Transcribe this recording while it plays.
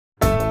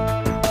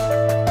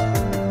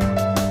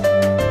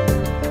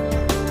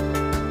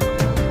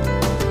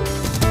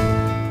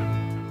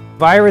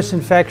Virus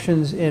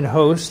infections in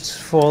hosts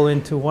fall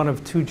into one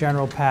of two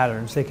general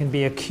patterns. They can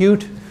be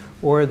acute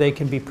or they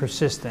can be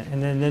persistent.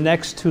 And in the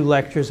next two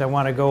lectures, I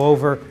want to go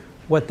over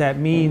what that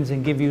means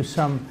and give you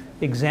some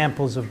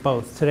examples of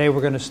both. Today,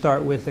 we're going to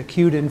start with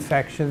acute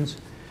infections.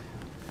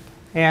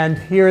 And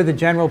here are the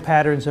general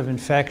patterns of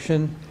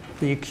infection.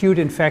 The acute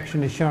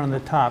infection is shown on the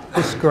top.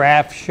 This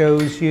graph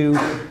shows you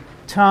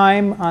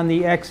time on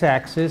the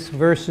x-axis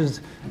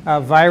versus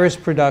virus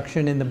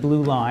production in the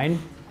blue line.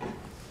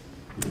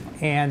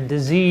 And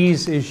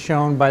disease is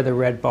shown by the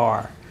red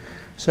bar.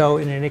 So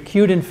in an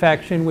acute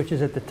infection, which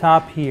is at the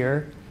top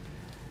here,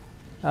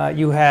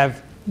 you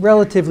have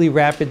relatively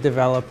rapid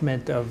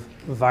development of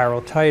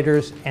viral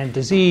titers and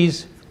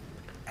disease,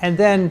 and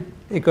then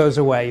it goes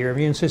away. Your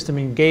immune system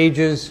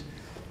engages.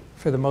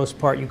 For the most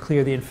part, you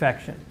clear the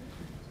infection.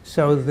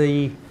 So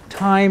the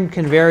time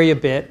can vary a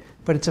bit,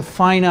 but it's a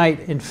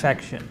finite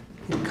infection.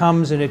 It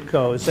comes and it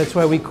goes. That's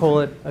why we call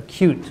it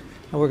acute.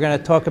 And we're going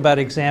to talk about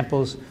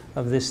examples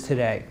of this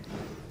today.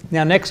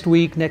 Now next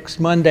week, next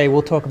Monday,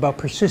 we'll talk about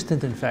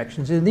persistent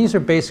infections. And these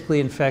are basically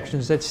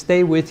infections that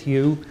stay with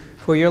you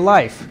for your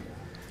life.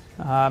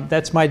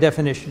 That's my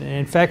definition. An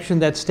infection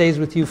that stays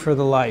with you for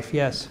the life.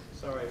 Yes?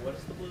 Sorry,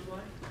 what's the blue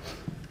line?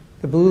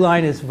 The blue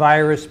line is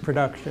virus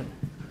production.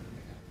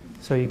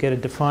 So you get a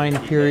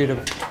defined period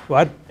of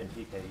what? And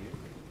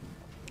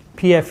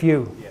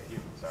PFU. PFU,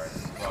 sorry.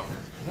 Well,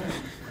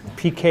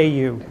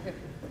 PKU.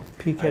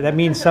 That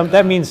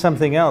means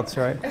something else,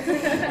 right?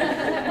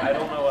 I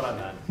don't know what I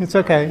meant. It's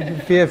okay.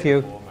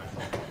 PFU.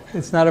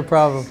 It's not a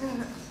problem.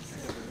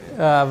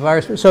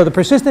 So the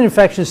persistent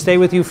infections stay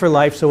with you for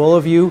life. So all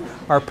of you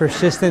are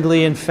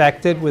persistently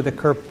infected with a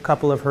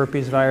couple of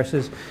herpes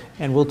viruses,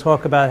 and we'll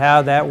talk about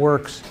how that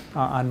works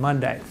on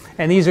Monday.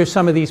 And these are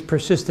some of these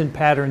persistent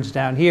patterns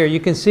down here. You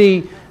can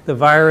see the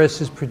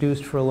virus is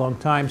produced for a long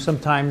time,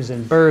 sometimes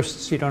in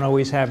bursts. You don't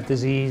always have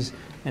disease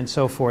and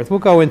so forth. We'll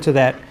go into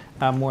that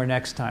more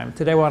next time.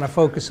 Today I want to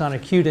focus on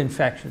acute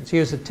infections.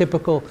 Here's a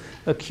typical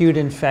acute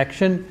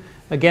infection.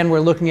 Again, we're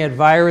looking at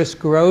virus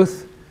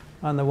growth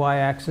on the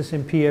y-axis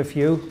in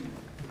PFU,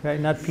 okay,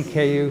 not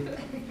PKU.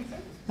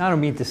 I don't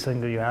mean to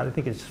single you out. I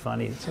think it's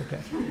funny. It's okay.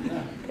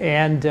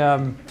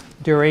 And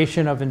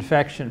duration of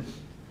infection,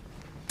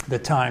 the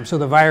time. So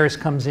the virus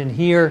comes in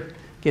here,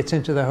 gets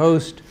into the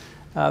host.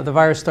 The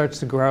virus starts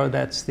to grow.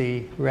 That's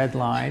the red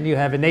line. You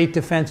have innate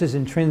defenses.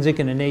 Intrinsic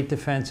and innate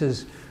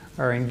defenses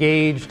are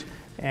engaged.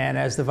 And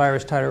as the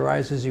virus titer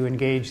rises, you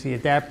engage the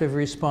adaptive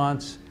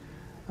response.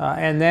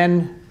 And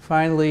then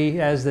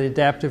finally, as the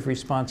adaptive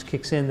response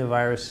kicks in, the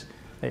virus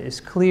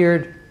is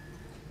cleared,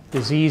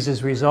 disease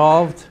is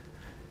resolved,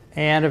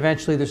 and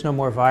eventually there's no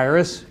more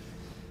virus,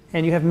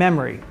 and you have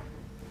memory.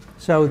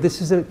 So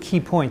this is a key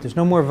point. There's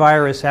no more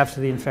virus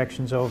after the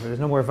infection's over. There's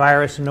no more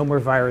virus and no more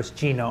virus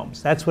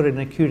genomes. That's what an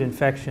acute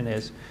infection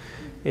is.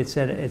 It's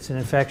an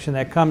infection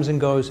that comes and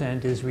goes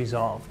and is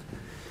resolved.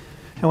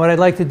 And what I'd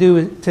like to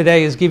do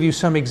today is give you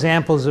some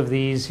examples of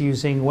these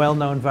using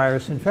well-known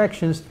virus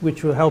infections,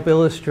 which will help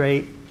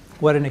illustrate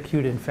what an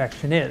acute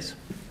infection is.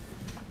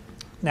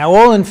 Now,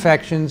 all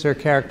infections are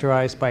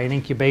characterized by an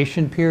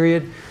incubation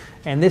period,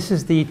 and this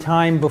is the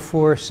time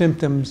before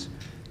symptoms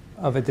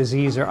of a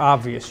disease are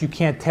obvious. You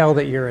can't tell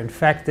that you're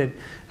infected.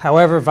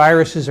 However,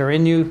 viruses are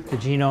in you, the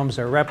genomes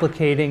are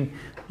replicating,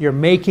 you're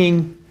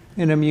making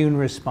an immune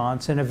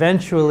response, and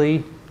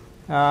eventually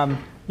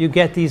you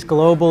get these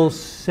global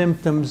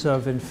symptoms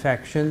of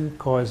infection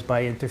caused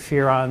by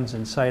interferons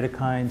and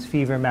cytokines,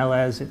 fever,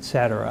 malaise,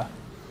 etc.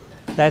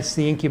 That's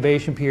the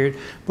incubation period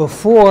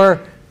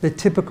before the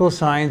typical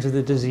signs of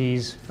the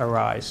disease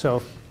arise.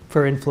 So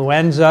for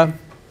influenza,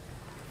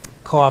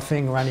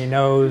 coughing, runny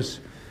nose,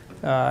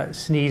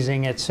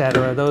 sneezing,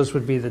 etc., those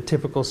would be the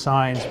typical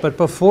signs. But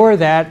before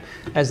that,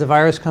 as the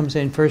virus comes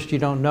in, first you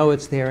don't know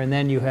it's there, and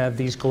then you have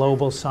these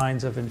global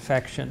signs of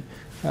infection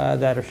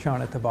that are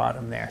shown at the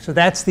bottom there. So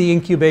that's the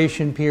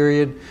incubation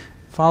period,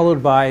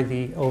 followed by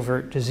the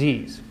overt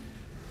disease.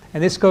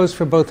 And this goes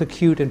for both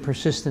acute and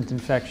persistent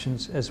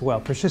infections as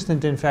well.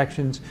 Persistent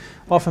infections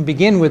often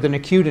begin with an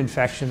acute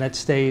infection that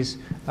stays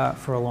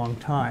for a long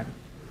time.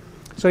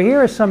 So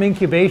here are some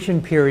incubation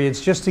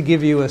periods just to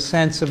give you a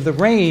sense of the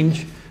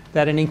range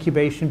that an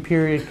incubation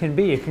period can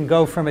be. It can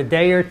go from a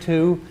day or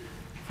two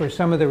for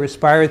some of the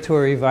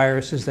respiratory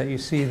viruses that you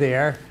see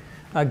there,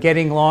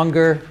 getting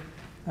longer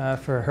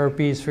for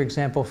herpes, for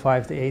example,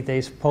 5 to 8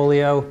 days,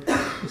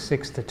 polio,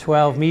 6 to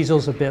 12,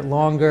 measles a bit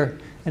longer.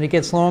 And it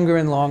gets longer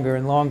and longer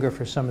and longer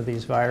for some of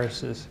these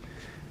viruses.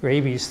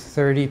 Rabies,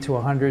 30 to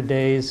 100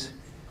 days.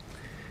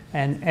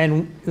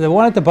 And the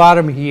one at the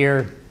bottom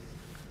here,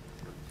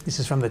 this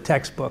is from the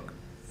textbook.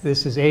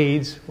 This is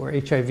AIDS, or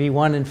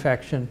HIV-1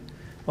 infection,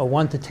 a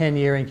 1 to 10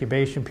 year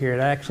incubation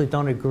period. I actually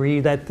don't agree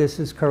that this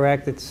is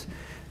correct.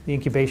 The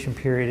incubation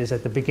period is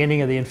at the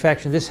beginning of the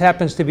infection. This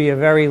happens to be a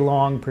very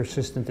long,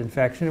 persistent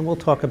infection, and we'll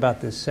talk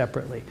about this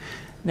separately.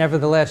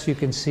 Nevertheless, you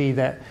can see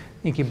that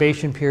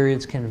incubation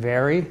periods can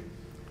vary.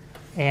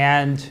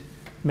 And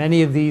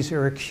many of these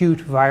are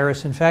acute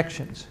virus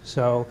infections.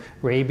 So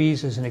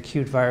rabies is an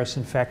acute virus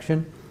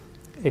infection.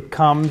 it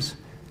comes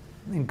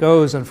and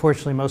goes.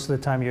 Unfortunately, most of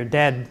the time you're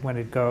dead when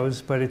it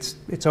goes, but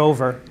it's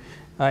over.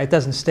 It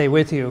doesn't stay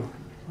with you.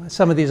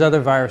 Some of these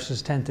other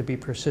viruses tend to be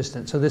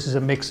persistent. So this is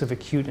a mix of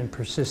acute and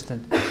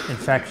persistent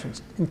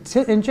infections.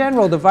 In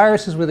general, the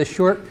viruses with a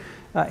short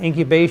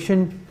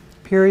incubation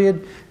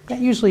period, that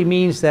usually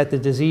means that the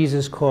disease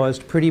is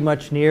caused pretty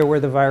much near where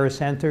the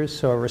virus enters.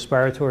 So a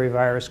respiratory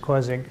virus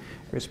causing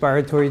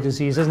respiratory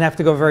disease doesn't have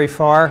to go very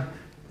far.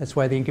 That's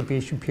why the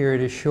incubation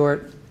period is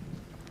short.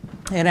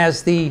 And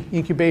as the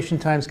incubation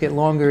times get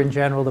longer in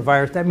general,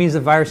 that means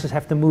the viruses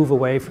have to move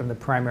away from the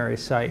primary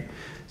site.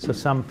 So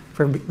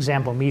for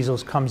example,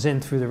 measles comes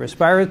in through the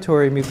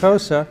respiratory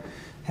mucosa,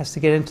 has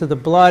to get into the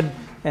blood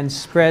and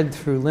spread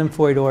through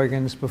lymphoid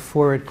organs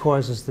before it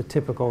causes the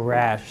typical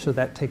rash. So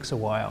that takes a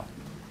while.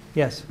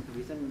 Yes? The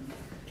reason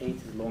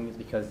AIDS is long is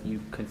because you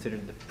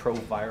considered the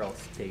proviral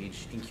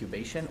stage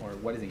incubation, or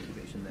what is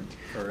incubation then?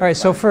 All right,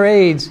 so for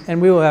AIDS,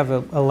 and we will have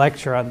a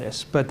lecture on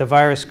this, but the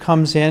virus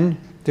comes in,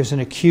 there's an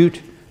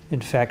acute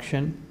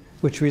infection,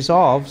 which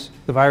resolves.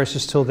 The virus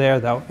is still there,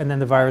 though, and then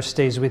the virus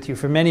stays with you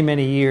for many,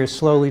 many years,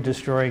 slowly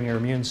destroying your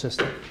immune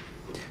system.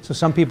 So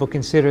some people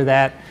consider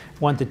that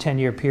 1 to 10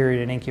 year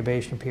period an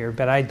incubation period,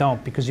 but I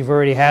don't, because you've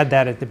already had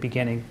that at the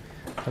beginning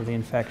of the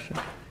infection.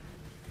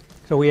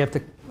 So I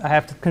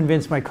have to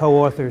convince my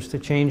co-authors to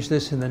change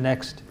this in the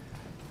next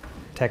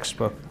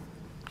textbook.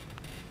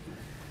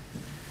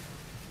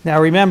 Now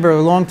remember,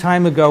 a long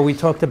time ago we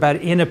talked about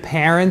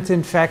inapparent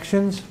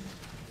infections.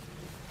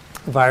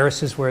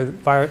 Infections where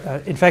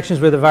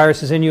the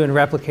virus is in you and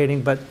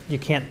replicating, but you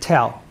can't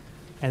tell.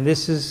 And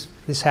this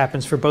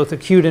happens for both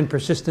acute and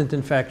persistent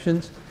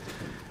infections.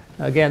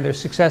 Again, there's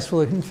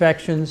successful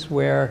infections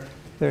where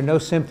there are no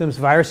symptoms,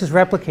 virus is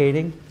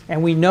replicating,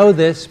 and we know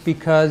this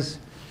because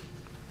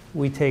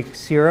we take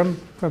serum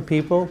from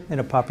people in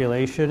a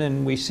population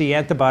and we see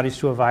antibodies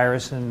to a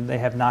virus and they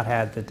have not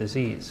had the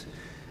disease.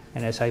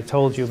 And as I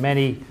told you,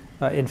 many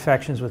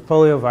infections with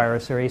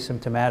poliovirus are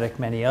asymptomatic,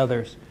 many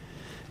others.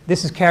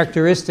 This is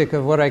characteristic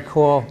of what I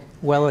call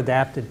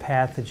well-adapted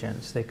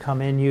pathogens. They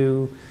come in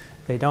you,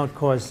 they don't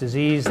cause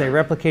disease, they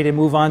replicate and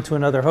move on to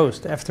another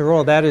host. After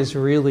all, that is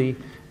really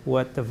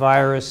what the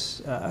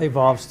virus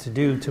evolves to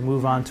do, to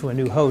move on to a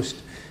new host.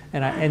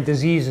 And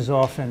disease is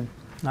often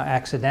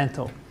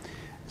accidental.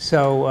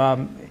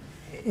 So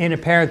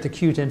inapparent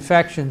acute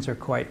infections are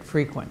quite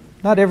frequent.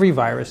 Not every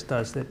virus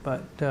does it,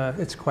 but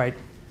it's quite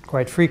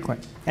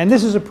frequent. And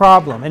this is a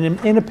problem. And an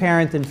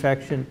inapparent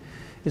infection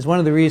is one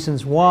of the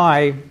reasons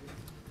why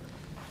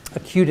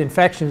acute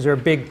infections are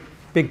big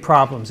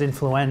problems.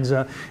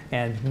 Influenza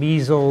and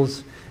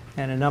measles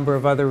and a number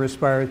of other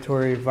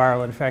respiratory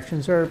viral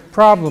infections are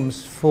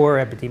problems for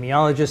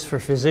epidemiologists, for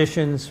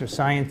physicians, for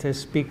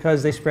scientists,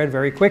 because they spread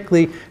very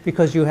quickly,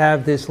 because you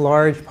have this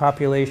large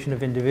population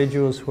of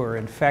individuals who are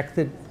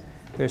infected,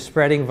 they're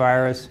spreading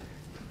virus,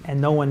 and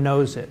no one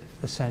knows it,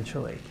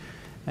 essentially.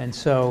 And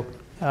so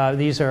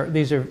these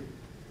are,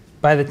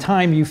 by the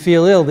time you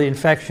feel ill, the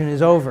infection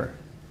is over.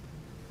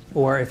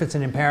 Or if it's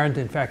an apparent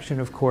infection,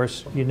 of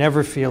course, you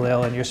never feel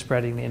ill and you're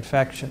spreading the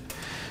infection.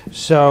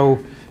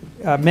 So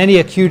many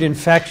acute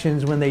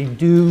infections, when they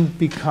do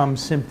become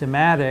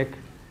symptomatic,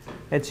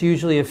 it's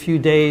usually a few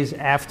days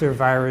after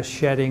virus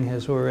shedding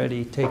has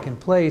already taken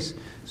place.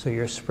 So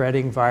you're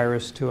spreading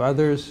virus to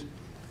others.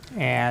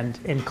 And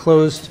in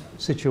closed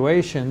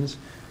situations,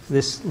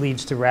 this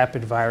leads to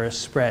rapid virus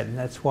spread. And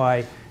that's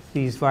why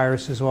these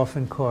viruses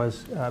often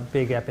cause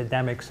big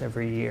epidemics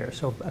every year.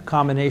 So a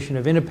combination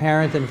of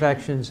inapparent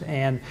infections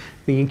and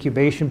the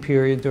incubation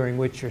period during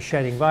which you're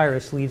shedding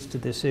virus leads to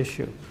this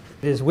issue.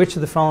 It is, which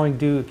of the following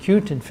do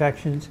acute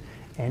infections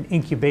and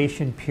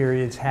incubation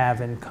periods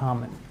have in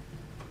common?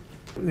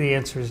 The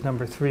answer is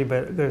number 3,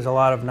 but there's a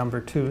lot of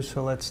number 2,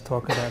 so let's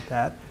talk about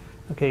that.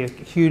 Okay,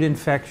 acute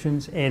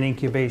infections and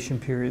incubation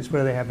periods, what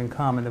do they have in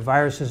common? The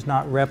virus is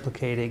not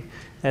replicating.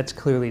 That's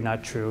clearly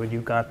not true, and you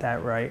got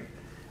that right.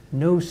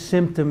 No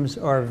symptoms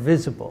are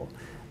visible.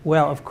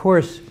 Well, of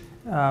course,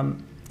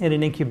 in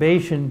an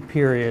incubation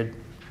period,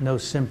 no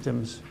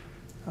symptoms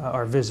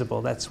are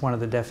visible. That's one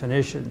of the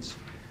definitions.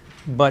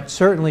 But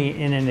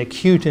certainly in an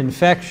acute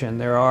infection,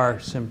 there are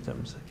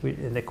symptoms.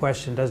 The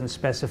question doesn't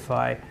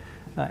specify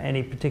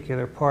any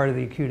particular part of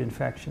the acute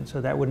infection,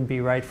 so that wouldn't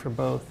be right for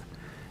both.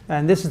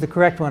 And this is the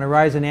correct one, a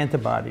rise in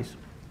antibodies.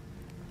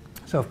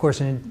 So of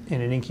course, in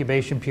an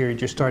incubation period,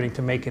 you're starting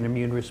to make an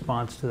immune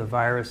response to the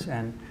virus,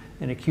 and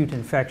an acute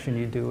infection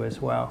you do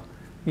as well.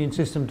 The immune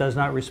system does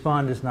not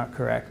respond is not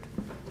correct,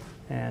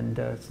 and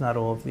it's not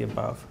all of the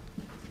above.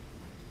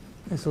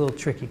 It's a little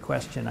tricky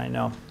question, I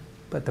know,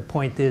 but the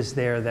point is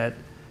there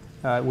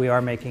that we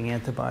are making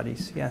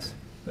antibodies, yes?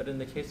 But in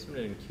the case of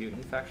an acute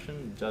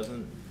infection,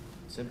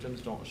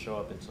 symptoms don't show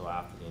up until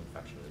after the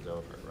infection is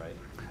over, right?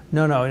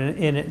 No,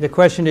 the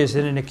question is,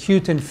 in an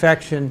acute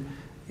infection,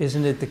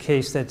 isn't it the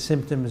case that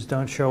symptoms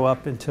don't show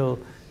up until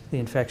the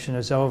infection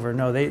is over?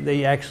 No,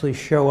 they actually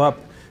show up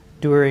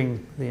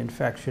during the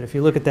infection. If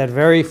you look at that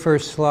very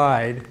first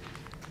slide,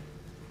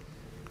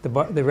 the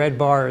red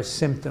bar is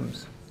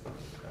symptoms.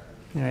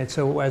 All right,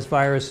 so as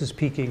virus is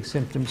peaking,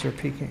 symptoms are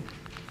peaking.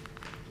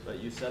 But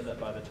you said that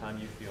by the time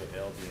you feel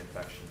ill, the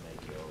infection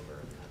may be over,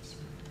 and that's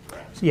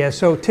correct. Yeah,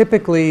 so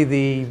typically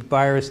the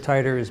virus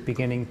titer is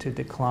beginning to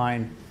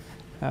decline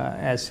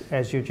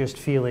as you're just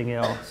feeling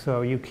ill.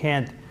 So you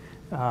can't,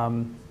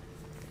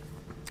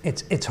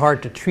 it's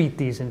hard to treat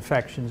these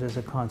infections as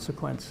a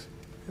consequence,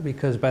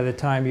 because by the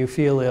time you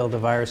feel ill, the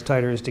virus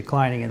titer is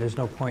declining and there's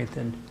no point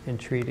in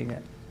treating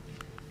it.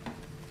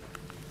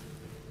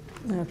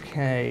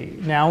 Okay,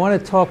 now I want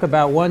to talk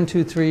about 1,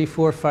 2, 3,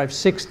 4, 5,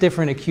 6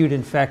 different acute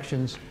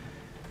infections,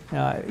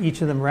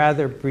 each of them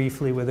rather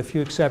briefly with a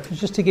few exceptions,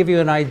 just to give you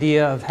an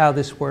idea of how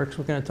this works.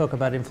 We're going to talk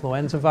about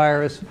influenza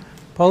virus,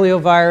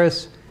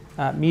 poliovirus,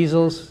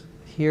 measles,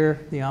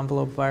 here the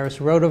envelope virus,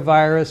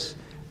 rotavirus,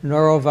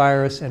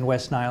 norovirus, and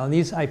West Nile. And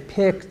these I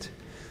picked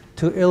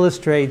to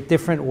illustrate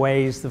different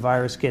ways the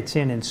virus gets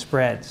in and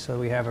spreads. So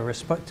we have a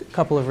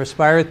couple of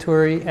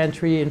respiratory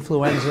entry,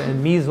 influenza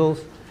and measles.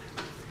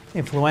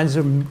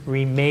 Influenza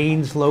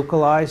remains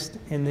localized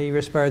in the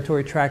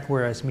respiratory tract,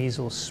 whereas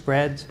measles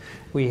spreads.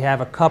 We have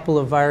a couple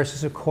of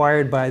viruses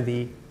acquired by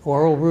the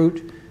oral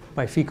route,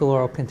 by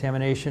fecal-oral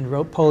contamination,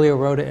 polio,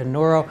 rota, and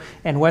noro.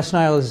 And West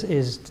Nile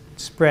is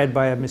spread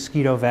by a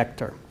mosquito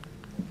vector.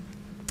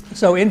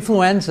 So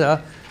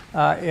influenza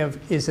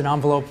is an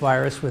envelope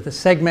virus with a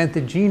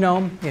segmented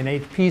genome in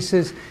 8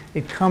 pieces.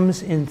 It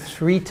comes in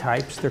 3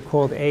 types. They're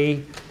called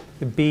A,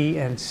 B,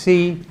 and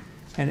C.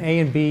 And A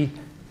and B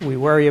we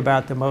worry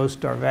about the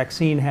most. Our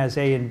vaccine has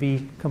A and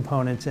B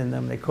components in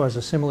them. They cause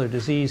a similar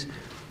disease.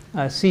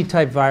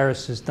 C-type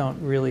viruses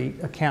don't really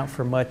account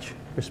for much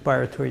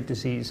respiratory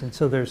disease, and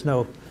so there's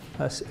no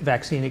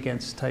vaccine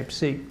against type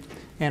C.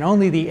 And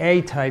only the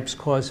A types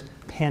cause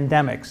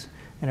pandemics,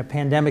 and a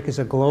pandemic is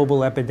a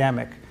global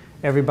epidemic.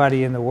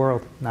 Everybody in the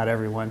world, not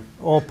everyone,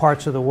 all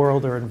parts of the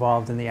world are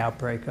involved in the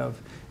outbreak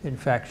of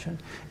infection.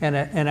 And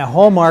a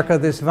hallmark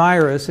of this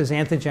virus is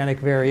antigenic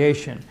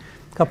variation.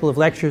 A couple of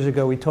lectures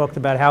ago, we talked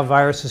about how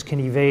viruses can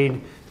evade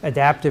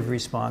adaptive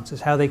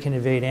responses, how they can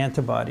evade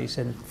antibodies,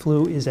 and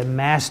flu is a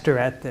master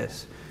at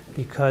this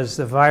because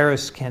the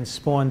virus can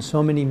spawn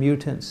so many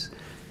mutants,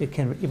 it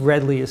can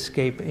readily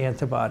escape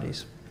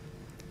antibodies.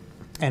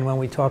 And when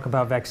we talk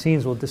about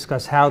vaccines, we'll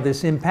discuss how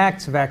this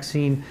impacts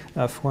vaccine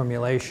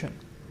formulation.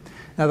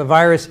 Now, the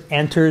virus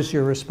enters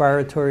your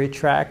respiratory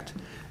tract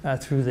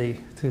through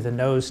the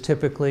nose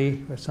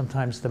typically, or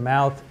sometimes the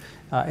mouth.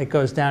 It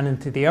goes down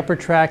into the upper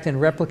tract and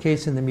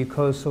replicates in the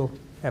mucosal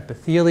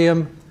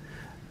epithelium.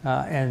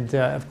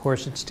 Of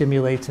course, it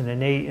stimulates an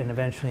innate and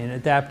eventually an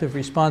adaptive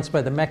response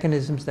by the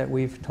mechanisms that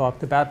we've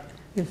talked about.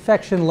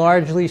 Infection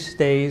largely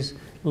stays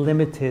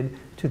limited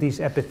to these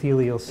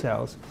epithelial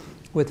cells.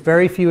 With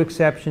very few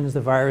exceptions,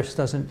 the virus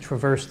doesn't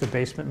traverse the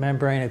basement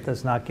membrane. It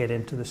does not get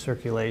into the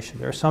circulation.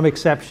 There are some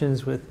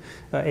exceptions with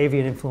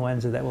avian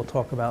influenza that we'll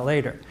talk about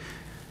later.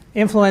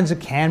 Influenza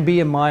can be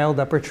a mild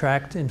upper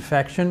tract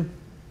infection.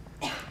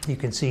 You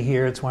can see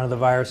here it's one of the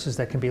viruses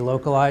that can be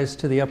localized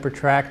to the upper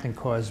tract and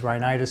cause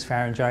rhinitis,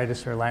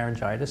 pharyngitis, or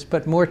laryngitis.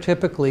 But more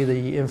typically,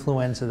 the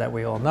influenza that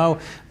we all know,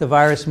 the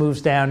virus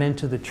moves down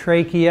into the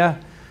trachea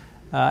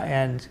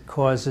and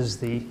causes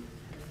the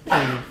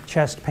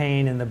chest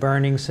pain and the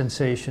burning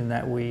sensation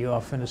that we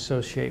often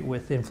associate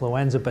with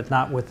influenza, but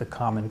not with the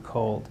common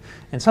cold.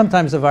 And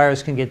sometimes the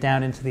virus can get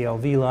down into the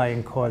alveoli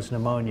and cause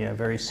pneumonia, a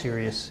very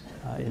serious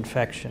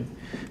infection.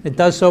 It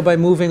does so by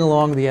moving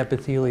along the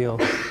epithelial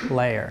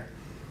layer.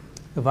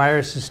 The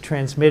virus is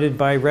transmitted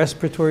by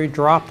respiratory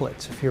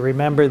droplets. If you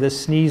remember the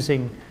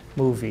sneezing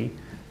movie,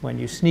 when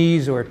you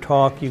sneeze or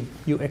talk,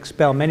 you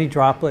expel many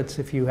droplets.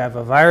 If you have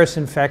a virus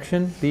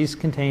infection, these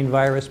contain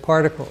virus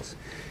particles,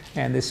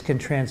 and this can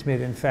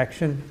transmit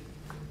infection.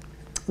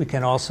 We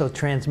can also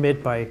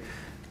transmit by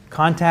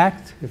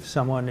contact. If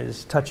someone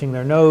is touching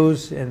their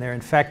nose and they're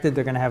infected,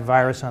 they're going to have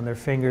virus on their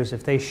fingers.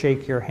 If they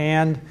shake your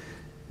hand,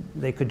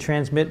 they could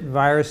transmit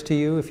virus to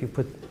you if you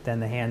put then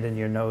the hand in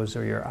your nose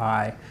or your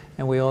eye.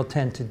 And we all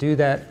tend to do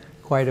that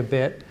quite a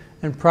bit,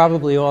 and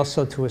probably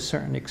also to a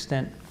certain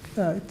extent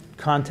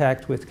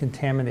contact with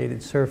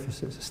contaminated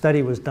surfaces. A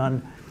study was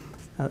done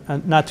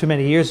not too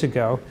many years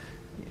ago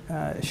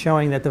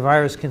showing that the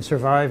virus can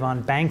survive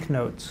on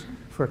banknotes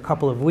for a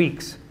couple of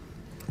weeks.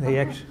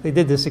 They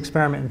did this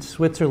experiment in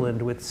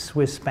Switzerland with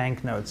Swiss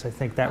banknotes. I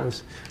think that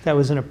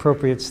was an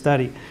appropriate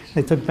study.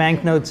 They took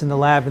banknotes in the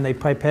lab and they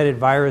pipetted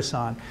virus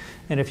on.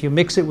 And if you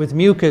mix it with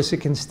mucus,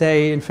 it can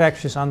stay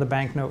infectious on the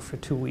banknote for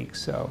 2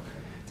 weeks. So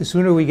the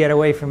sooner we get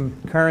away from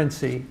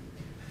currency,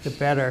 the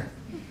better.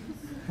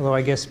 Although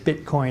I guess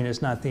Bitcoin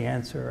is not the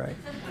answer,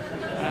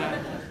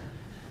 right?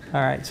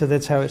 All right, so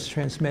that's how it's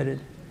transmitted.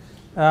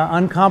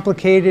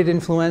 Uncomplicated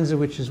influenza,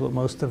 which is what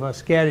most of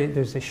us get,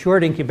 there's a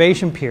short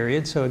incubation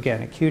period. So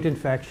again, acute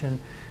infection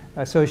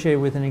associated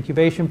with an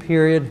incubation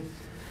period.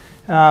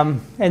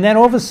 And then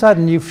all of a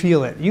sudden you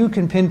feel it. You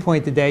can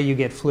pinpoint the day you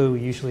get flu,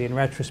 usually in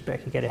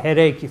retrospect. You get a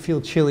headache, you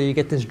feel chilly, you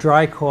get this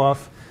dry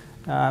cough,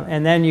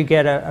 and then you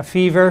get a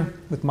fever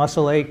with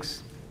muscle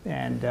aches,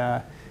 and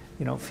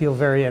you don't feel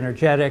very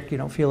energetic, you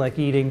don't feel like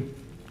eating.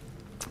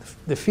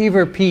 The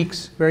fever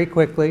peaks very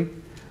quickly,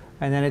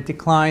 and then it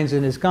declines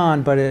and is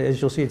gone, but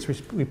as you'll see, it's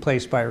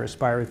replaced by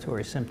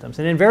respiratory symptoms.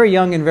 And in very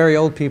young and very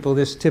old people,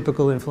 this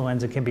typical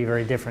influenza can be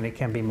very different. It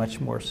can be much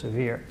more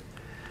severe.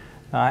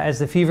 As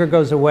the fever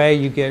goes away,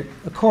 you get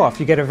a cough.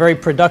 You get a very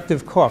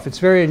productive cough. It's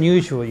very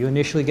unusual. You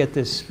initially get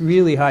this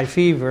really high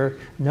fever,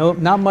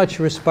 not much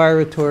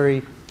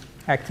respiratory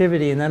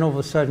activity, and then all of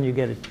a sudden you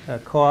get a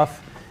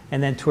cough,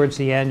 and then towards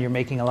the end you're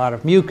making a lot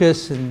of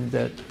mucus, and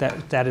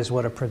that is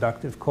what a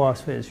productive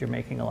cough is. You're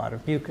making a lot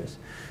of mucus.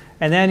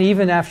 And then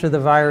even after the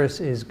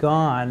virus is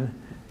gone,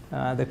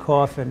 the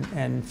cough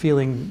and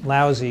feeling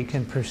lousy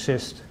can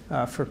persist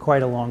for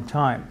quite a long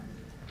time.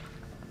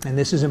 And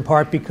this is in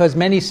part because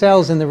many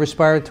cells in the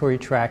respiratory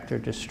tract are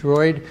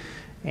destroyed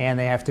and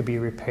they have to be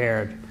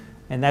repaired.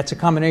 And that's a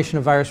combination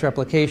of virus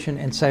replication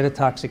and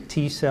cytotoxic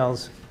T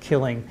cells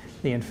killing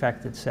the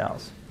infected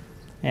cells.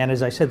 And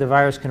as I said, the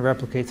virus can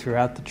replicate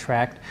throughout the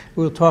tract.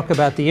 We'll talk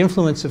about the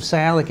influence of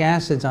sialic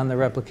acids on the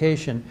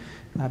replication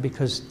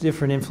because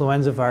different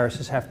influenza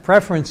viruses have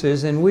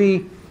preferences, and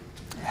we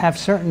have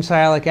certain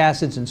sialic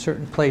acids in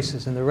certain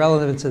places, and the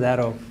relevance of that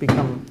will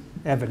become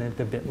evident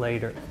a bit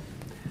later.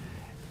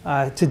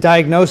 To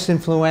diagnose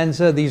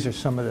influenza, these are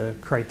some of the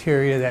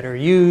criteria that are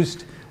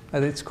used.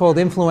 It's called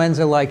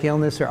influenza-like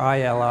illness, or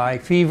ILI,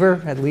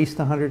 fever, at least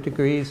 100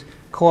 degrees,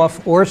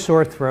 cough or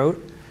sore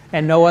throat,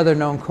 and no other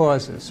known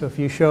causes. So if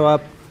you show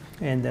up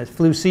in the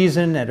flu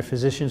season at a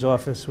physician's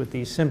office with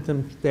these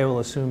symptoms, they will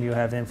assume you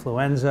have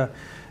influenza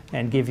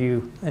and give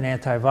you an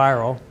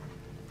antiviral.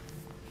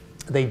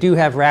 They do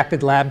have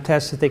rapid lab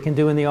tests that they can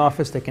do in the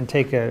office. They can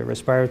take a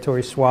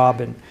respiratory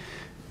swab and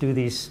do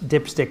these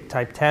dipstick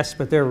type tests,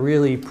 but they're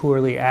really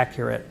poorly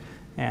accurate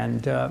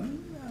and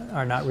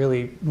are not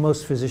really,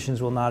 most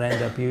physicians will not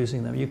end up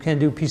using them. You can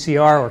do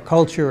PCR or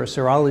culture or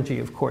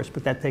serology, of course,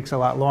 but that takes a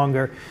lot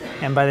longer.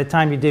 And by the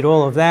time you did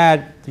all of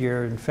that,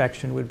 your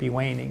infection would be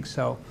waning.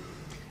 So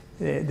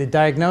the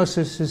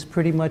diagnosis is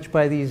pretty much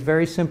by these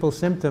very simple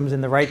symptoms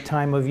in the right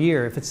time of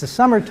year. If it's the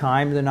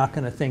summertime, they're not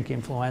going to think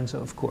influenza,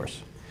 of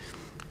course.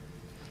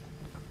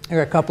 Here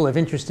are a couple of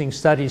interesting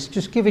studies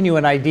just giving you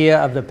an idea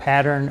of the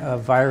pattern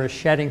of virus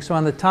shedding. So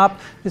on the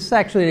top, this is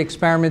actually an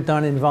experiment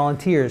done in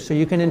volunteers. So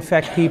you can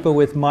infect people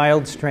with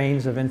mild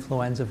strains of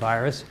influenza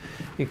virus.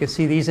 You can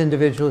see these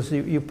individuals,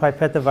 you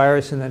pipette the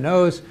virus in the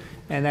nose,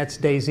 and that's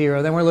day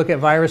 0. Then we'll look at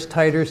virus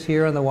titers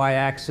here on the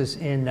y-axis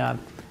in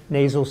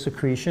nasal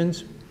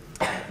secretions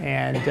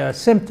and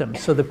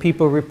symptoms. So the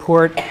people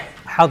report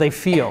how they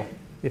feel.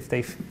 If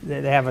they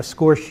have a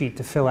score sheet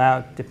to fill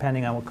out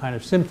depending on what kind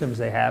of symptoms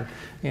they have.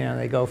 You know,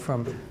 they go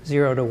from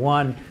 0 to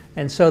 1.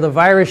 And so the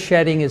virus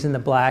shedding is in the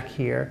black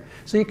here.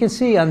 So you can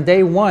see on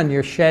day 1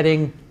 you're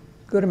shedding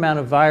a good amount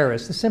of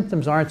virus. The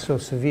symptoms aren't so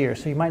severe,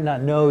 so you might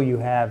not know you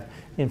have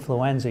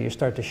influenza. You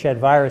start to shed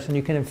virus and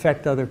you can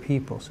infect other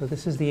people. So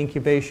this is the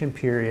incubation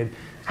period.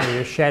 So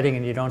you're shedding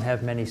and you don't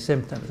have many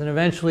symptoms. And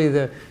eventually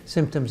the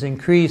symptoms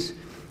increase,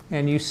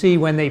 and you see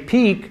when they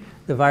peak,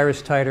 the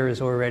virus titer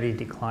is already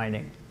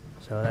declining.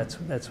 So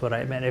that's what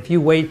I meant. If you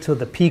wait till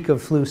the peak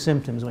of flu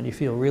symptoms, when you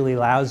feel really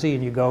lousy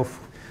and you go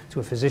to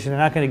a physician, they're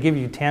not going to give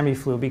you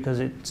Tamiflu because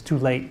it's too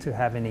late to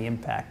have any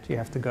impact. You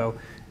have to go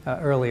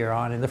earlier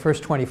on, in the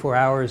first 24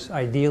 hours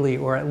ideally,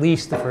 or at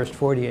least the first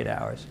 48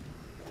 hours.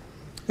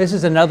 This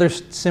is another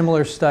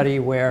similar study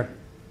where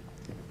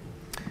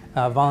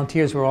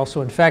volunteers were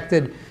also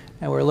infected,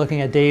 and we're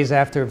looking at days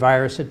after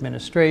virus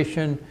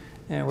administration,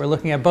 and we're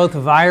looking at both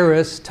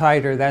virus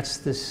titer, that's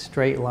this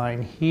straight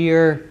line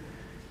here.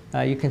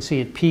 You can see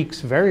it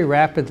peaks very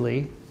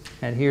rapidly,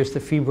 and here's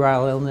the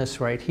febrile illness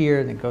right here,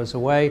 and it goes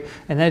away,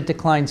 and then it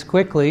declines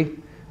quickly,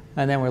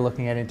 and then we're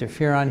looking at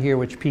interferon here,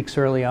 which peaks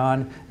early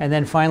on, and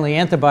then finally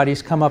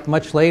antibodies come up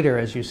much later,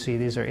 as you see.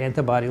 These are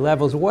antibody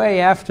levels way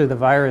after the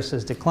virus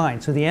has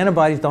declined. So the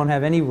antibodies don't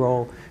have any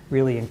role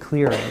really in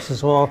clearing. This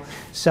is all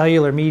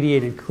cellular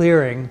mediated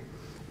clearing,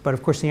 but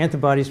of course the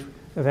antibodies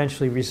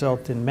eventually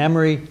result in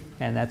memory,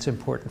 and that's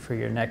important for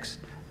your next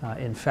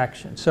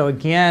infection. So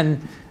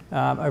again,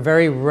 a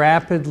very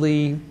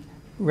rapidly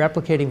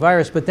replicating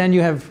virus, but then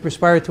you have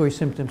respiratory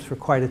symptoms for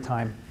quite a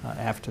time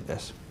after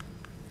this.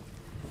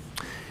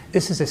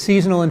 This is a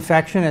seasonal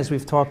infection, as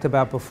we've talked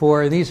about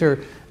before. These are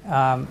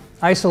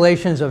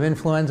isolations of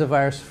influenza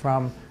virus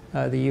from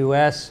the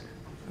US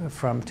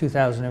from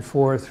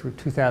 2004 through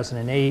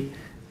 2008.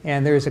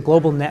 And there's a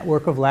global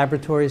network of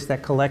laboratories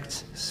that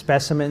collects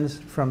specimens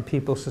from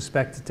people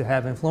suspected to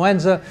have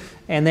influenza,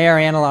 and they are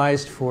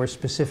analyzed for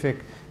specific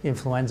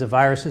influenza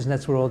viruses, and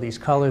that's what all these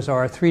colors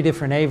are. 3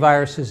 different A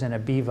viruses and a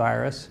B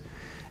virus.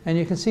 And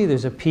you can see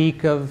there's a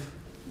peak of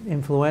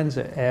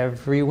influenza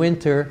every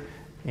winter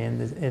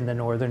in the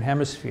northern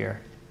hemisphere,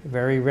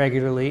 very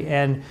regularly.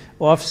 And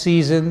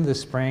off-season, the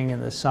spring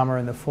and the summer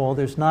and the fall,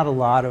 there's not a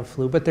lot of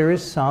flu, but there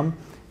is some,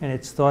 and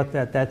it's thought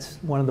that that's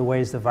one of the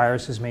ways the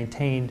virus is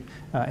maintained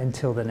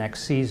until the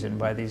next season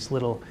by these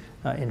little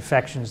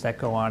infections that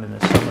go on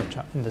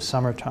in the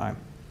summertime.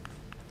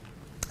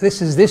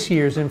 This is this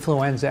year's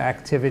influenza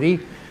activity.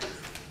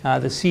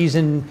 The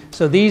season,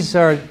 so this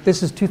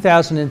is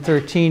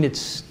 2013. It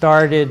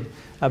started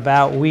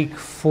about week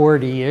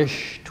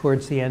 40-ish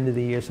towards the end of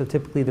the year. So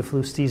typically the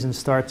flu season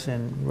starts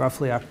in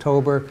roughly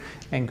October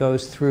and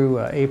goes through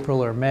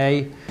April or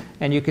May.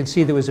 And you can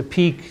see there was a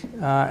peak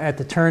at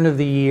the turn of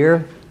the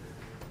year.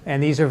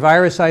 And these are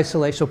virus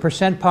isolation. So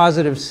percent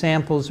positive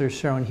samples are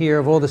shown here.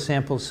 Of all the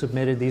samples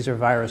submitted, these are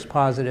virus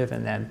positive.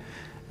 And then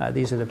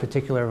these are the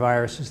particular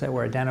viruses that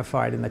were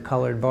identified in the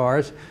colored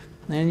bars.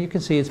 And you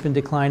can see it's been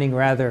declining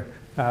rather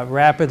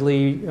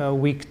rapidly.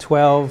 Week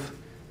 12,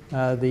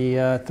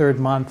 the third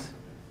month,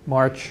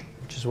 March,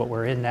 which is what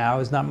we're in now,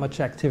 is not much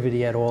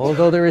activity at all,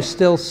 although there is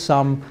still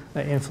some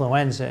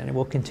influenza, and it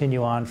will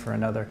continue on for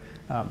another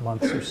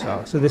month or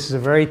so. So this is a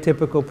very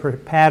typical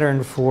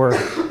pattern for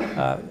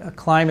a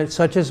climate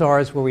such as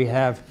ours, where we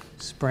have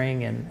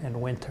spring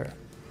and winter.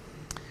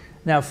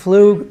 Now,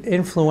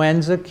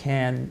 influenza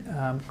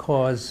can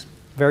cause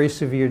very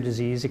severe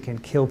disease. It can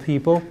kill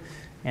people.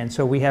 And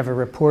so we have a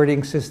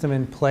reporting system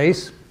in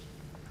place.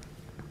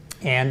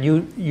 And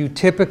you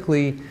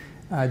typically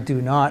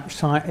do not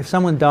sign, if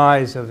someone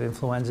dies of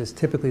influenza,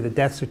 typically the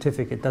death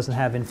certificate doesn't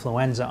have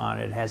influenza on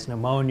it. It has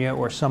pneumonia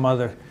or some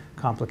other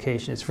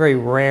complication. It's very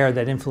rare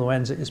that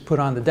influenza is put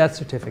on the death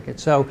certificate.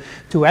 So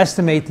to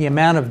estimate the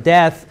amount of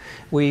death,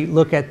 we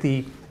look at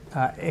the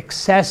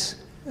excess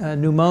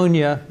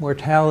pneumonia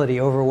mortality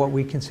over what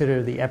we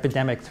consider the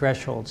epidemic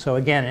threshold. So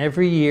again,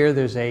 every year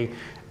there's an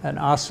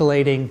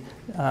oscillating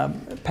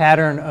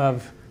pattern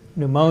of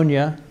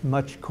pneumonia,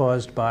 much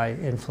caused by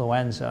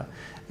influenza.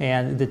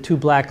 And the two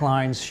black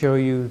lines show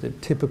you the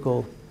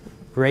typical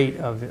rate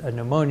of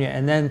pneumonia.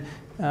 And then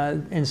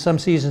in some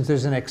seasons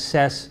there's an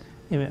excess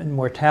in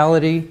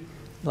mortality,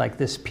 like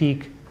this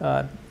peak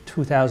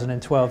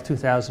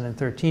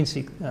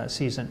 2012-2013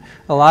 season.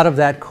 A lot of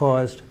that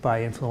caused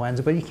by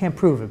influenza, but you can't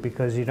prove it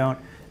because you don't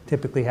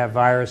typically have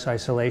virus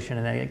isolation.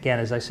 And then again,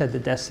 as I said, the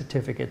death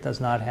certificate does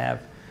not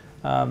have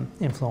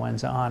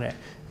influenza on it.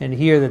 And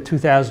here, the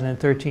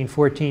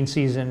 2013-14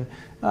 season,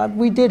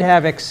 we did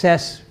have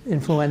excess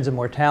influenza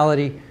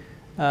mortality,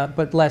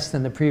 but less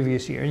than the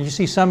previous year. And you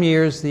see some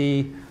years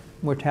the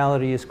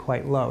mortality is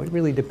quite low. It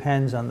really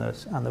depends on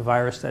the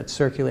virus that's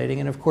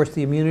circulating. And of course,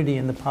 the immunity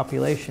in the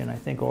population, I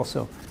think,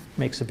 also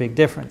makes a big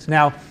difference.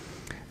 Now,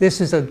 this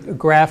is a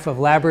graph of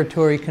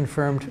laboratory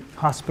confirmed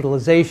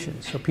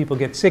hospitalizations. So people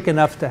get sick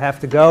enough to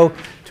have to go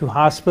to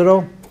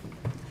hospital.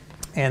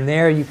 And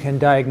there you can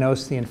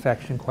diagnose the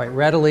infection quite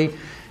readily.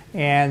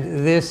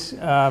 And this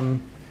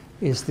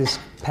is this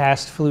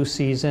past flu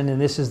season,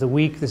 and this is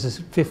week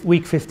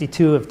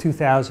 52 of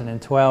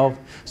 2012.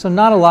 So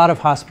not a lot of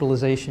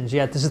hospitalizations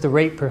yet. This is the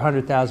rate per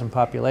 100,000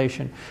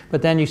 population.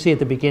 But then you see at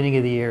the beginning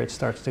of the year, it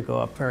starts to go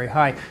up very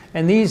high.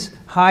 And these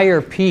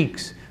higher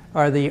peaks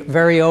are the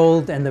very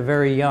old and the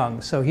very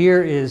young. So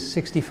here is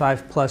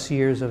 65 plus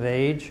years of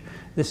age.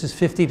 This is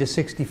 50 to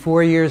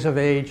 64 years of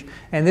age,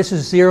 and this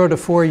is 0 to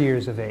 4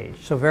 years of age.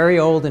 So very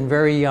old and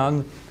very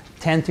young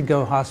tend to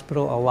go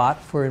hospital a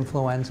lot for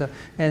influenza.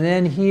 And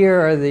then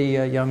here are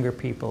the younger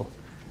people,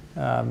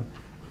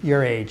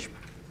 your age.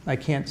 I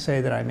can't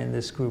say that I'm in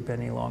this group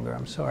any longer,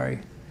 I'm sorry.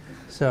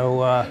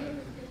 So,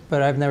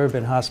 but I've never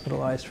been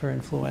hospitalized for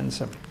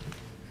influenza.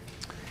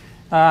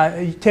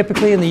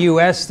 Typically in the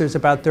US, there's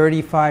about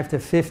 35 to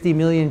 50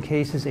 million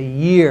cases a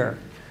year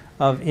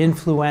of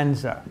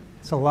influenza.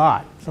 It's a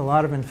lot. It's a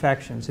lot of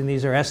infections. And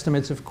these are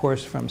estimates, of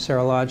course, from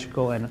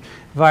serological and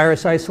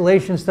virus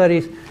isolation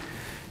studies,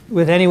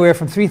 with anywhere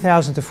from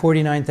 3,000 to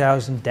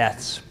 49,000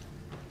 deaths.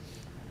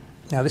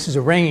 Now, this is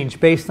a range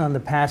based on the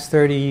past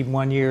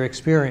 31-year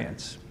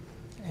experience.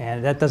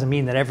 And that doesn't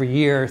mean that every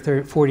year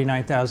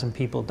 49,000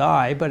 people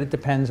die, but it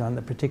depends on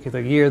the particular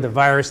year, the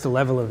virus, the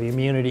level of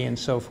immunity, and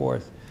so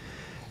forth.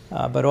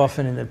 But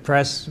often in the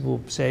press,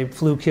 we'll say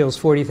flu kills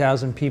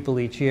 40,000 people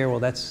each year. Well,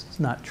 that's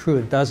not true.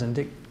 It doesn't.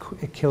 It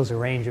kills a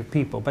range of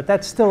people. But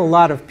that's still a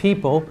lot of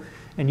people,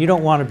 and you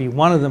don't want to be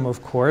one of them,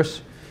 of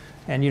course.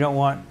 And you don't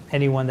want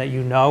anyone that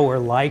you know or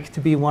like to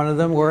be one of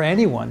them, or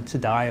anyone to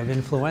die of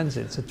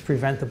influenza. It's a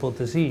preventable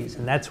disease,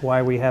 and that's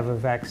why we have a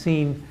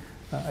vaccine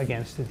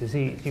against the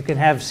disease. You can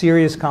have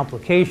serious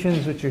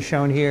complications, which are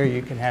shown here.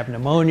 You can have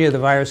pneumonia. The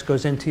virus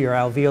goes into your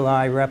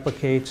alveoli,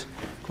 replicates,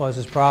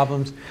 causes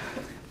problems.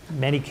 In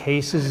many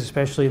cases,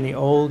 especially in the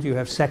old, you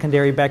have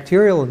secondary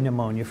bacterial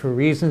pneumonia for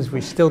reasons we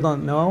still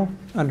don't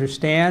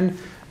understand.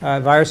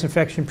 Virus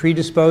infection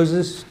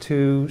predisposes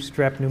to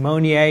strep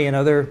pneumoniae and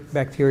other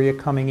bacteria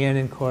coming in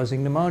and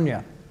causing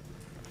pneumonia.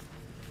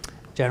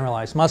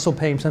 Generalized muscle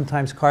pain,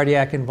 sometimes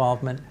cardiac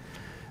involvement,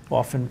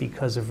 often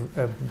because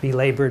of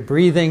belabored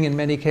breathing in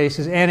many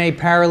cases, and a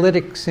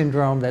paralytic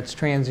syndrome that's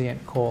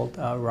transient called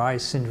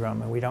Rise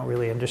syndrome. And we don't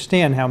really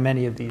understand how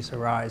many of these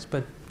arise,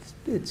 but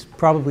it's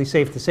probably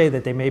safe to say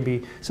that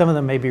some of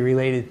them may be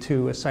related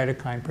to a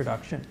cytokine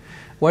production.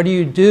 What do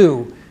you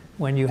do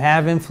when you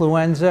have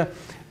influenza?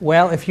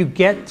 Well, if you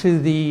get to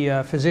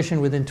the physician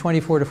within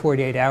 24 to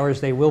 48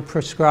 hours, they will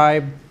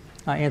prescribe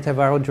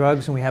antiviral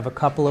drugs, and we have a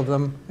couple of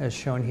them as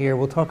shown here.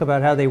 We'll talk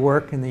about how they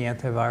work in the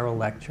antiviral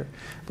lecture.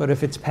 But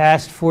if it's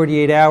past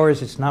 48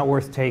 hours, it's not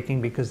worth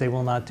taking because they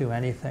will not do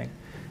anything.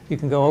 You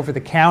can go over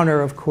the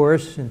counter, of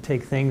course, and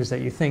take things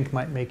that you think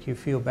might make you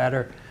feel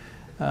better.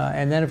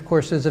 And then, of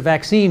course, there's a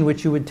vaccine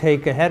which you would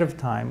take ahead of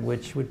time,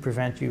 which would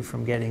prevent you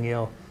from getting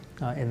ill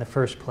in the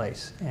first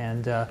place.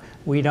 And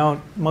we don't,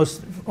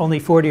 only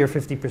 40 or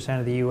 50%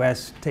 of the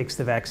US takes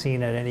the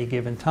vaccine at any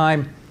given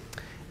time.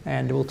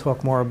 And we'll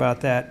talk more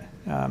about that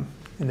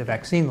in the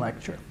vaccine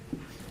lecture.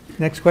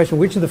 Next question,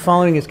 which of the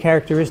following is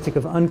characteristic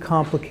of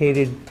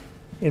uncomplicated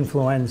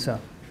influenza?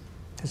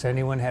 Has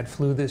anyone had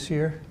flu this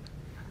year?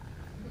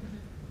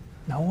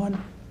 No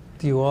one?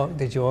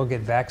 Did you all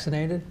get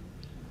vaccinated?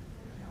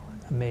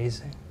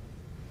 Amazing.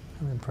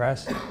 I'm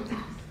impressed.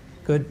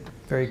 Good,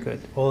 very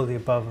good. All of the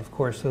above, of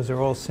course. Those are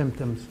all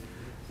symptoms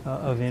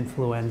of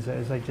influenza,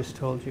 as I just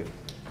told you.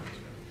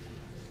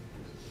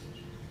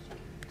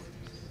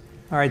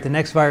 All right, the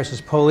next virus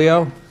is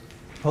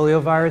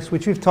poliovirus,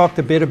 which we've talked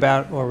a bit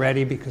about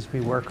already because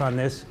we work on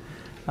this.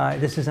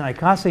 This is an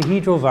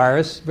icosahedral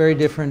virus, very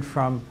different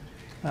from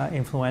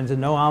influenza.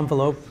 No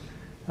envelope,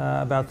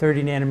 about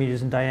 30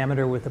 nanometers in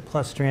diameter with a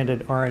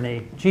plus-stranded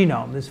RNA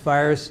genome. This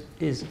virus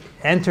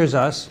enters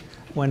us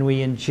when we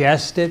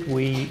ingest it.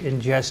 We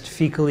ingest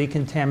fecally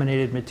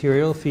contaminated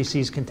material.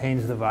 Feces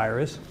contains the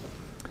virus.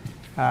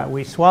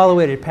 We swallow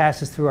it. It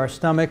passes through our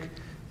stomach,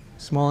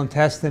 small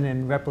intestine,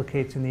 and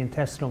replicates in the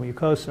intestinal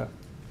mucosa.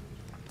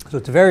 So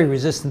it's very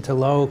resistant to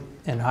low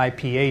and high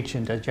pH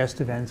and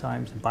digestive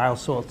enzymes and bile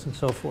salts and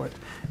so forth.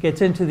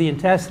 Gets into the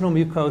intestinal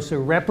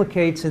mucosa,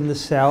 replicates in the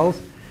cells,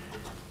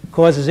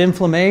 causes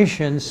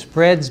inflammation,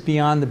 spreads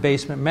beyond the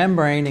basement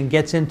membrane, and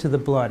gets into the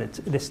blood. It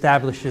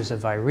establishes a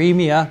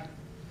viremia.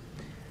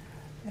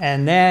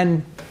 And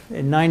then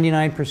in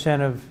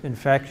 99% of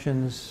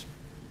infections,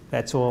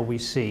 that's all we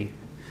see.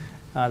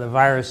 The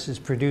virus is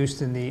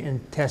produced in the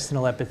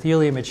intestinal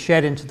epithelium. It's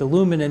shed into the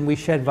lumen, and we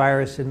shed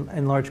virus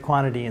in large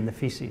quantity in the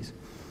feces.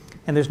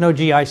 And there's no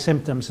GI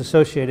symptoms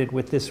associated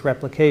with this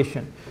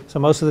replication. So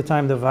most of the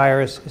time, the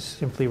virus is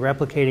simply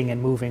replicating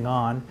and moving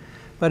on.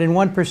 But in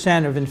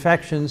 1% of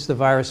infections, the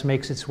virus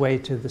makes its way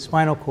to the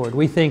spinal cord.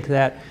 We think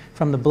that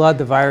from the blood,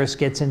 the virus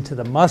gets into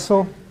the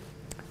muscle.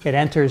 It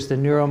enters the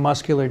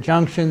neuromuscular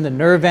junction, the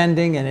nerve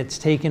ending, and it's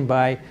taken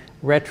by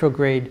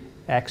retrograde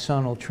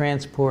axonal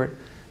transport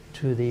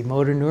to the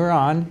motor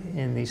neuron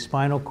in the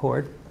spinal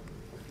cord.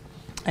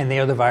 And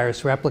there the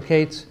virus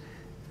replicates,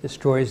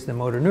 destroys the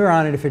motor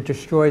neuron, and if it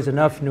destroys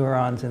enough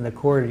neurons in the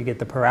cord, you get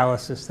the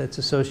paralysis that's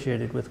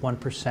associated with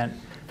 1%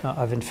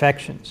 of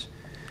infections.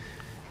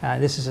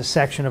 This is a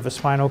section of a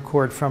spinal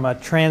cord from a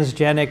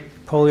transgenic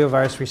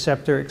poliovirus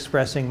receptor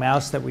expressing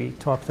mouse that we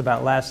talked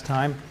about last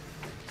time.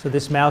 So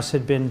this mouse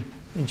had been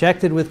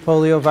injected with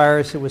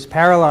poliovirus. It was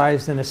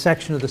paralyzed, and a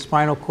section of the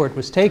spinal cord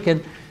was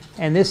taken.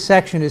 And this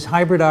section is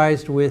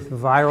hybridized with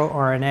viral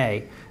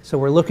RNA. So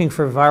we're looking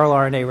for viral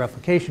RNA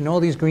replication. All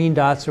these green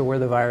dots are where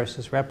the virus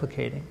is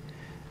replicating.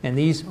 And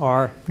these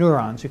are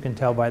neurons. You can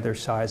tell by their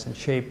size and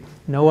shape.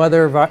 No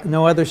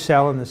other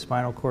cell in the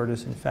spinal cord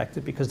is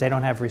infected because they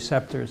don't have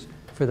receptors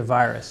for the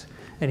virus.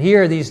 And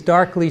here, these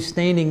darkly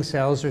staining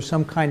cells are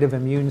some kind of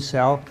immune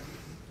cell.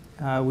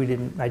 We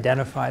didn't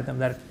identify them,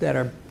 that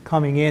are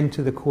coming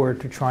into the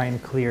cord to try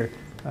and clear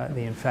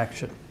the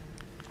infection.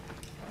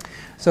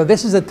 So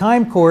this is a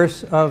time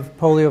course of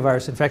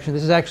poliovirus infection.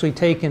 This is actually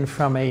taken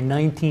from a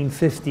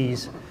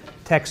 1950s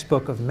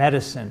textbook of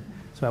medicine.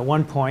 So at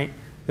one point,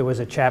 there was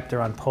a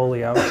chapter on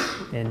polio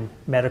in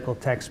medical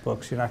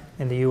textbooks.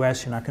 In the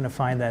US, you're not going to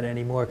find that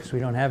anymore because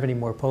we don't have any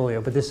more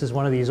polio. But this is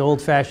one of these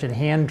old-fashioned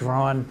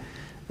hand-drawn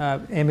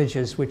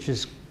images, which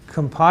is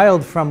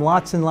compiled from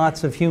lots and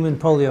lots of human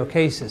polio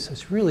cases. So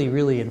it's really,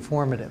 really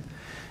informative.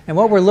 And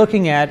what we're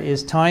looking at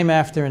is time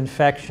after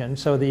infection.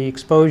 So the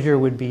exposure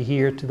would be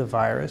here to the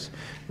virus.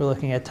 We're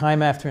looking at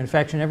time after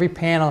infection. Every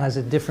panel has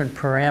a different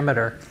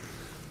parameter.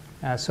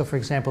 So for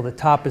example, the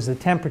top is the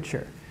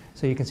temperature.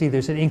 So you can see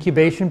there's an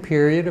incubation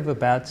period of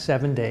about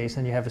 7 days,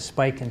 and you have a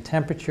spike in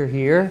temperature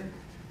here.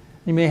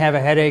 You may have a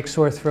headache,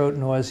 sore throat,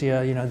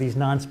 nausea, these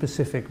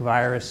nonspecific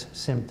virus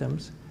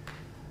symptoms.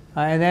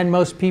 And then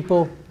most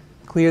people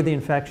clear the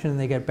infection and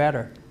they get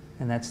better.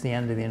 And that's the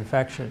end of the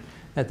infection.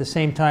 At the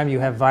same time, you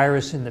have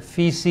virus in the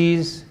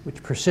feces,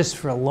 which persists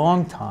for a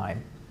long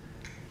time.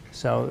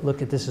 So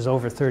look at this is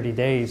over 30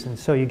 days. And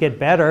so you get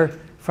better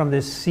from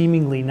this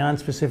seemingly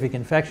nonspecific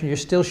infection. You're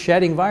still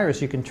shedding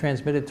virus. You can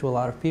transmit it to a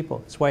lot of people.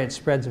 That's why it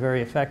spreads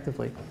very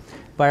effectively.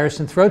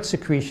 Virus in throat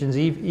secretions,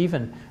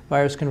 even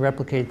virus can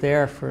replicate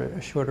there for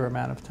a shorter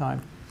amount of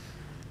time.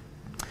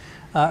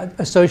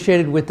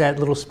 Associated with that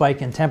little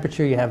spike in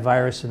temperature, you have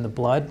virus in the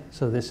blood.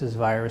 So this is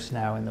virus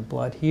now in the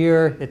blood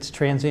here. It's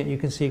transient. You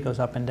can see it goes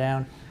up and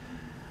down.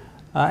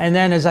 And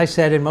then, as I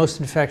said, in most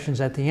infections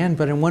at the end,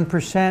 but in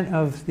 1%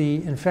 of the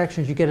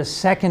infections, you get a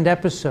second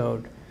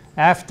episode.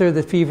 After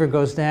the fever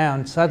goes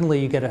down, suddenly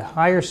you get a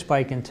higher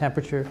spike in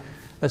temperature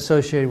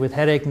associated with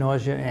headache,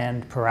 nausea,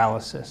 and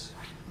paralysis.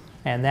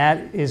 And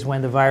that is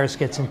when the virus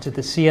gets into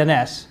the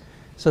CNS.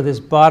 So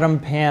this bottom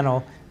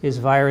panel is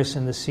virus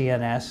in the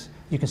CNS.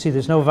 You can see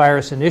there's no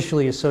virus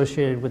initially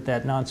associated with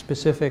that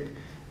nonspecific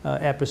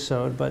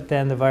episode, but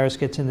then the virus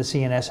gets in the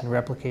CNS and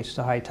replicates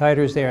to high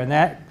titers there, and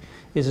that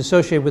is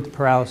associated with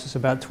paralysis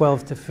about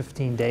 12 to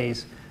 15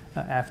 days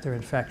after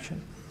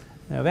infection.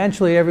 Now,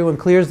 eventually, everyone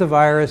clears the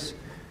virus.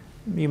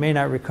 You may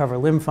not recover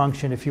limb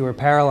function if you were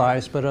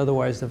paralyzed, but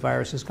otherwise the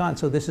virus is gone.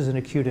 So this is an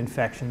acute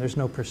infection. There's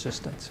no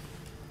persistence.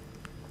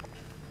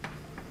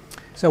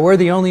 So we're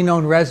the only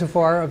known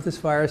reservoir of this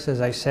virus.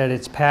 As I said,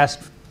 it's passed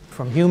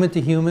from human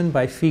to human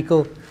by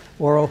fecal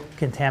oral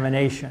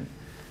contamination.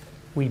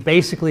 We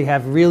basically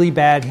have really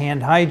bad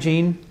hand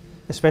hygiene,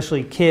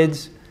 especially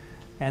kids,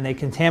 and they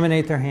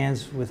contaminate their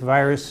hands with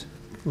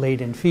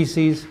virus-laden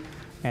feces,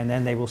 and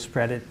then they will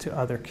spread it to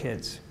other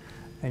kids.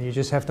 And you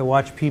just have to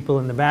watch people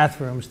in the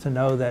bathrooms to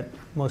know that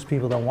most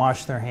people don't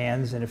wash their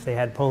hands, and if they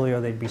had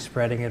polio, they'd be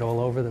spreading it all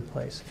over the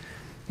place.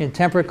 In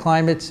temperate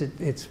climates,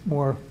 it's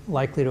more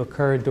likely to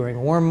occur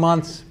during warm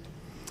months.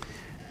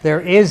 There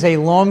is a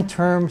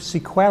long-term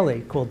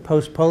sequelae called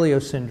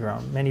post-polio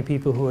syndrome. Many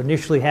people who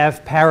initially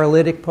have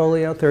paralytic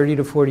polio, 30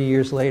 to 40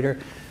 years later,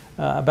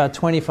 about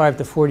 25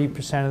 to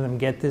 40% of them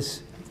get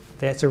this.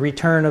 That's a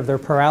return of their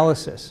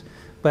paralysis.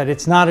 But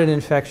it's not an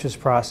infectious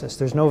process.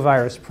 There's no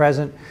virus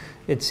present.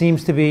 It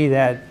seems to be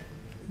that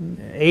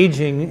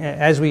aging,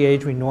 as we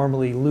age, we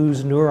normally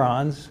lose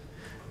neurons.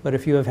 But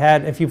if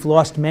you've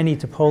lost many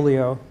to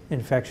polio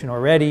infection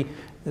already,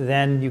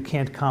 then you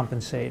can't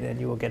compensate and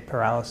you will get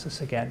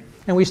paralysis again.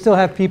 And we still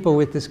have people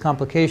with this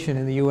complication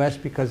in the US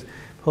because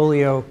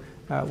polio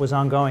was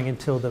ongoing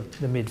until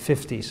the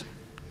mid-50s.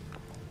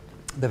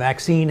 The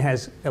vaccine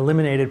has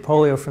eliminated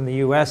polio from the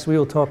US. We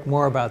will talk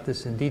more about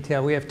this in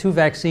detail. We have two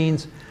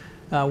vaccines,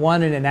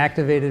 one an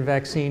inactivated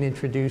vaccine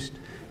introduced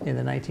in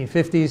the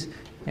 1950s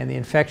and the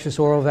infectious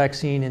oral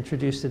vaccine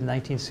introduced in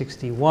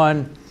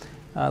 1961.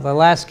 The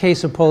last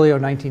case of polio,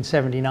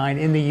 1979,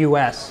 in the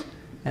US,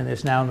 and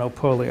there's now no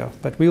polio.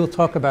 But we will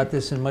talk about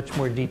this in much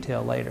more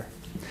detail later.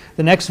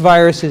 The next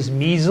virus is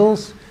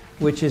measles,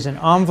 which is an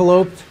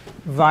enveloped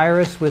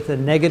virus with a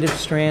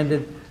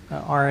negative-stranded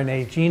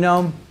RNA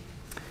genome,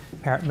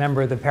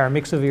 member of the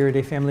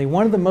Paramyxoviridae family,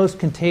 one of the most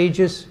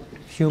contagious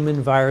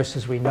human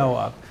viruses we know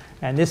of.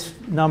 And this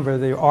number,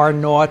 the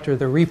R0, or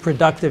the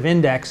reproductive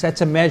index, that's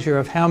a measure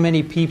of how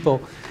many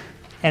people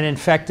an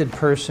infected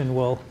person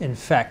will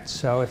infect.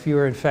 So if you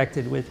were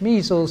infected with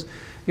measles,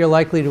 you're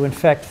likely to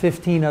infect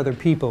 15 other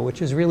people,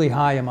 which is really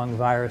high among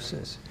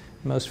viruses.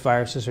 Most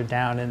viruses are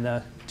down in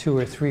the 2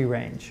 or 3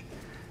 range.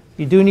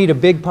 You do need a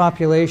big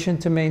population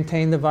to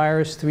maintain the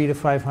virus, 300 to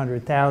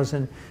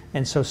 500,000.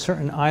 And so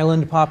certain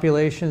island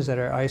populations that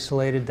are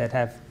isolated, that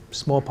have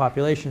small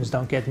populations,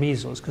 don't get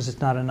measles because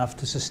it's not enough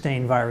to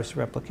sustain virus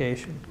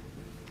replication.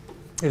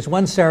 There's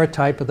one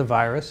serotype of the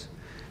virus.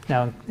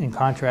 Now, in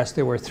contrast,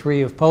 there were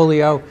 3 of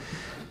polio,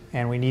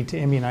 and we need to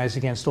immunize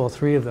against all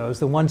 3 of those.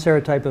 The one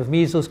serotype of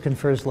measles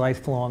confers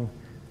lifelong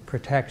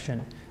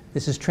protection.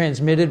 This is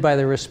transmitted by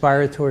the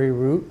respiratory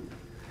route,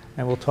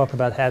 and we'll talk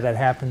about how that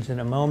happens in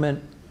a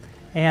moment.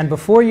 And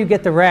before you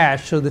get the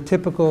rash, so the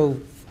typical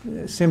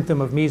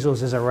symptom of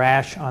measles is a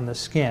rash on the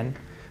skin.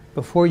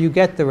 Before you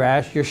get the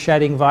rash, you're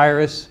shedding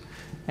virus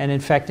and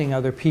infecting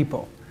other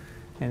people.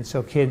 And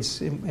so kids,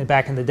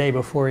 back in the day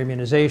before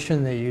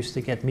immunization, they used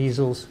to get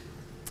measles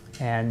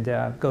and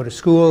go to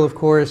school, of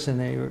course, and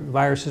the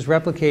virus is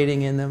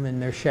replicating in them,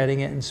 and they're shedding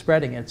it and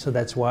spreading it. So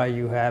that's why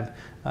you have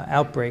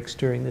outbreaks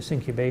during this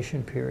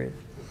incubation period.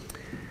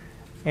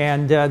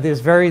 And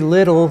there's very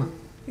little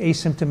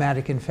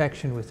asymptomatic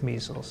infection with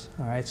measles.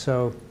 All right,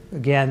 so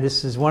again,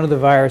 this is one of the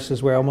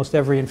viruses where almost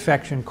every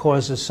infection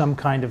causes some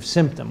kind of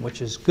symptom,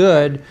 which is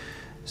good.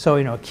 So,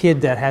 a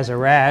kid that has a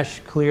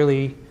rash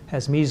clearly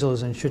has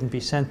measles and shouldn't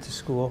be sent to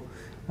school.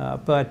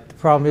 But the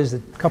problem is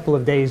that a couple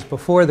of days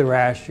before the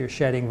rash, you're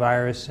shedding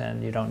virus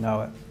and you don't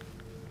know it.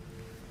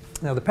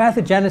 Now, the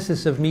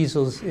pathogenesis of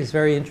measles is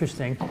very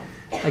interesting.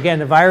 Again,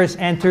 the virus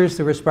enters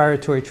the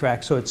respiratory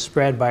tract, so it's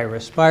spread by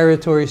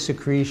respiratory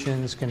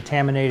secretions,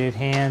 contaminated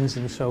hands,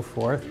 and so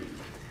forth.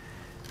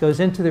 It goes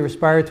into the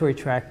respiratory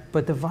tract,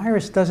 but the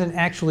virus doesn't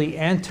actually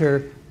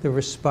enter the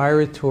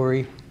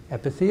respiratory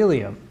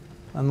epithelium.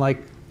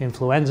 Unlike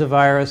influenza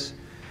virus,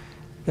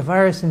 the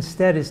virus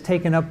instead is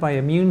taken up by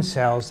immune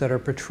cells that are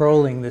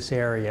patrolling this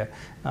area.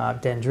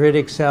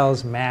 Dendritic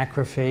cells,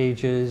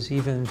 macrophages,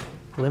 even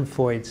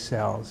lymphoid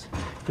cells.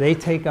 They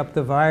take up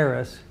the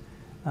virus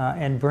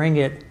and bring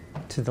it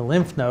to the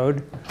lymph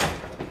node,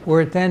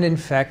 where it then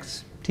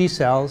infects T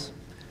cells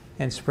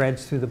and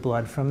spreads through the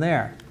blood from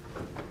there.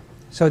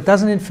 So it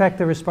doesn't infect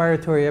the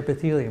respiratory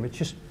epithelium. It's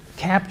just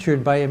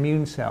captured by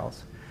immune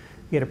cells.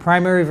 You get a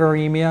primary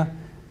viremia.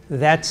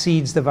 That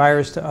seeds the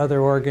virus to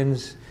other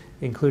organs,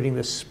 including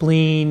the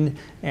spleen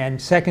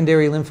and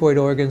secondary lymphoid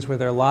organs where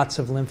there are lots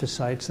of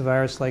lymphocytes. The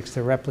virus likes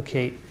to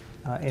replicate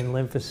in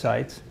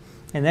lymphocytes.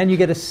 And then you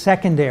get a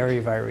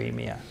secondary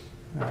viremia.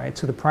 All right,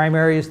 so the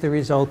primary is the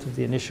result of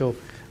the initial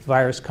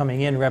virus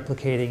coming in,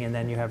 replicating, and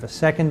then you have a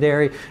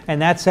secondary.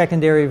 And that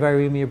secondary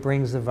viremia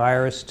brings the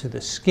virus to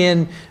the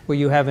skin, where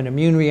you have an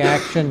immune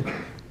reaction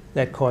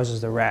that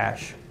causes the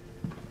rash.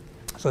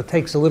 So it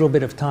takes a little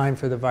bit of time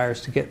for the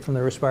virus to get from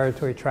the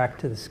respiratory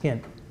tract to the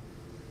skin.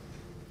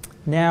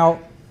 Now,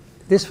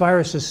 this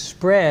virus is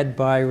spread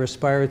by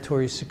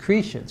respiratory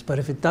secretions, but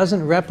if it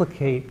doesn't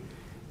replicate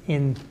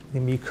in the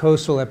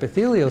mucosal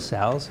epithelial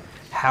cells,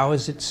 how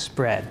is it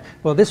spread?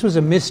 Well, this was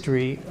a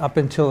mystery up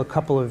until a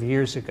couple of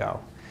years ago.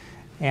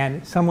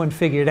 And someone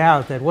figured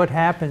out that what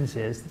happens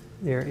is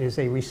there is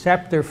a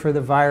receptor for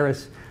the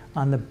virus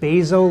on the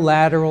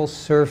basolateral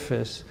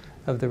surface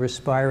of the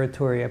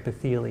respiratory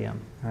epithelium.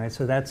 All right,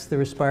 so that's the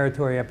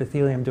respiratory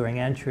epithelium during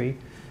entry.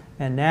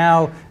 And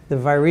now the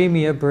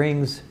viremia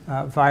brings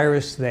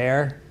virus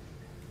there.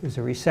 There's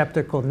a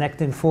receptor called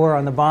nectin-4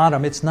 on the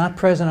bottom. It's not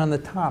present on the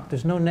top.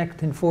 There's no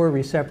nectin-4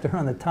 receptor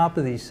on the top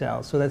of these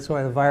cells, so that's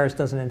why the virus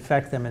doesn't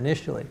infect them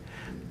initially.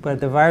 But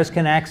the virus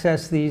can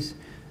access these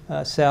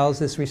cells,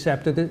 this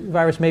receptor. The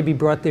virus may be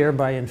brought there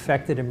by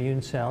infected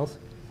immune cells.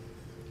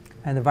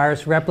 And the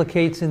virus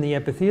replicates in the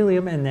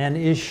epithelium and then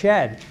is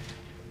shed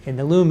in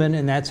the lumen,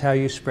 and that's how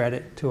you spread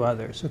it to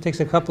others. So it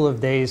takes a couple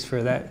of days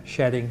for that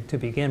shedding to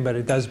begin, but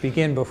it does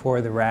begin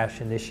before the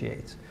rash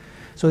initiates.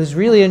 So it's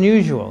really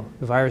unusual.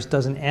 The virus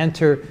doesn't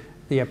enter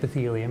the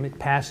epithelium. It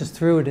passes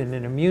through it in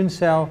an immune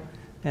cell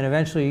and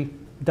eventually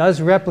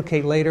does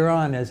replicate later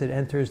on as it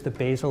enters the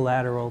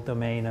basolateral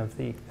domain of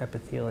the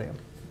epithelium.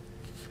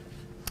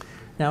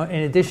 Now,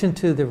 in addition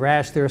to the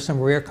rash, there are some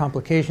rare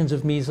complications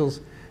of measles.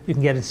 You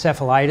can get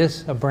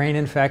encephalitis, a brain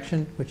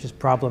infection, which is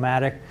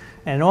problematic,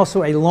 and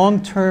also a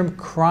long-term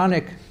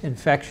chronic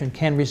infection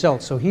can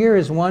result. So here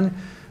is one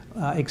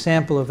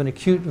example of an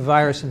acute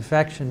virus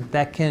infection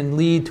that can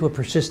lead to a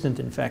persistent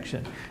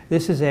infection.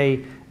 This is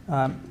a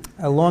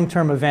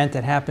long-term event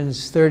that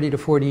happens 30 to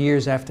 40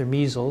 years after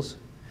measles,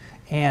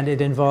 and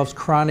it involves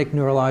chronic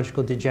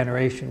neurological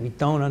degeneration. We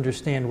don't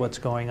understand what's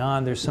going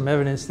on. There's some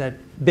evidence that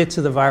bits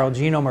of the viral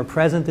genome are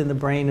present in the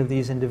brain of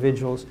these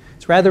individuals.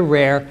 It's rather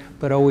rare,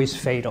 but always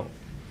fatal.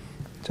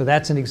 So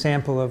that's an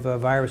example of a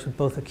virus with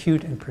both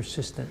acute and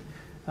persistent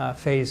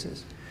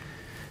phases.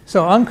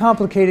 So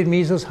uncomplicated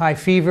measles, high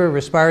fever,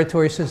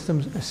 respiratory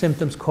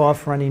symptoms,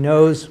 cough, runny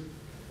nose,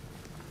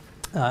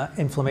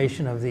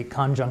 inflammation of the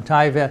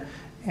conjunctiva,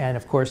 and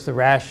of course the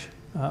rash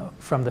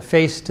from the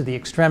face to the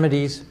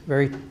extremities,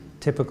 very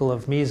typical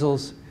of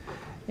measles.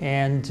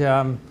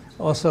 And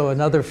also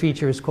another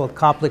feature is called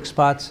Koplik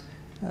spots.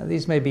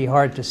 These may be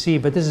hard to see,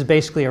 but this is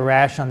basically a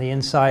rash on the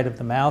inside of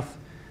the mouth,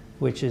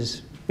 which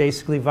is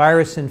basically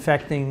virus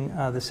infecting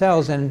the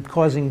cells and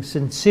causing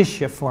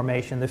syncytia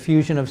formation, the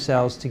fusion of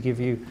cells to give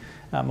you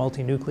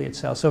multinucleate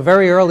cells. So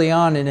very early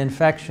on in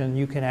infection,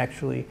 you can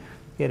actually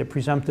get a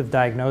presumptive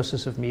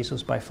diagnosis of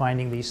measles by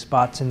finding these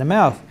spots in the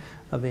mouth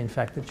of the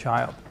infected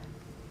child.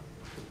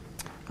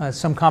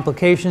 Some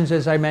complications,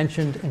 as I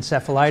mentioned,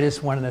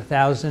 encephalitis, 1 in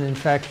 1,000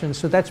 infections,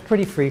 so that's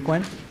pretty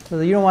frequent. So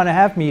you don't want to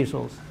have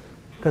measles,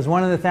 because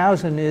 1 in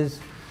 1,000 is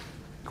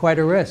quite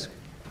a risk.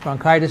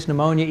 Bronchitis,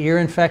 pneumonia, ear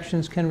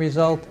infections can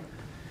result.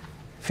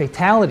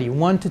 Fatality,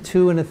 1 to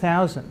 2 in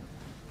 1,000.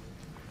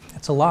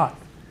 That's a lot.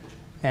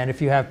 And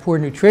if you have poor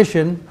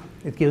nutrition,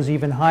 it goes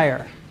even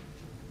higher.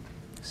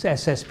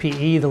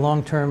 SSPE, the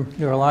long-term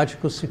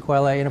neurological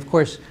sequelae. And of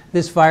course,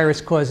 this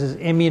virus causes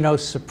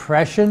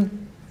immunosuppression.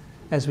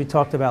 As we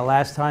talked about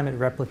last time, it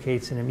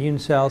replicates in immune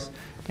cells,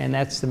 and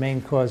that's the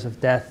main cause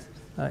of death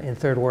in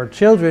third world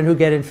children who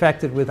get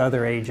infected with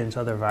other agents,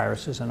 other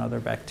viruses, and other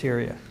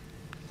bacteria.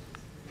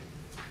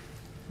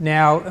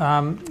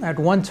 Now, at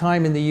one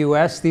time in the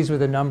US, these were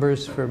the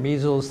numbers for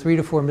measles, 3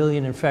 to 4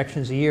 million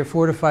infections a year,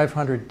 400 to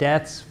 500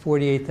 deaths,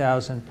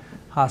 48,000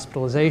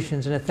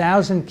 hospitalizations, and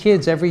 1,000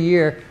 kids every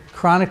year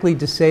chronically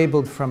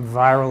disabled from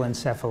viral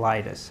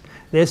encephalitis.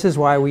 This is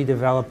why we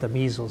developed the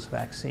measles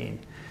vaccine.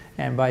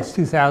 And by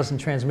 2000,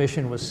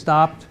 transmission was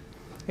stopped.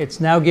 It's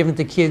now given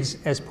to kids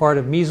as part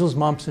of measles,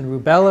 mumps, and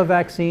rubella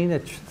vaccine.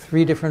 It's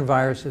 3 different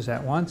viruses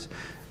at once.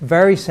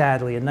 Very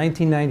sadly, in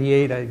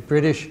 1998, a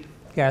British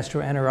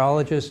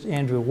gastroenterologist,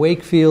 Andrew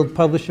Wakefield,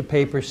 published a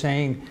paper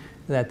saying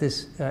that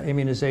this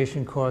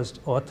immunization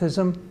caused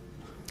autism.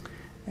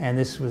 And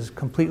this was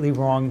completely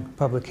wrong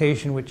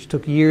publication, which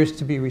took years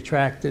to be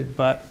retracted,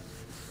 but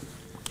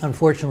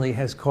unfortunately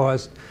has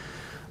caused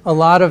a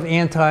lot of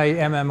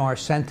anti-MMR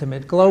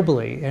sentiment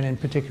globally, and in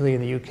particularly in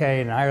the UK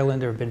and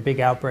Ireland, there have been big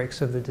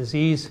outbreaks of the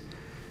disease.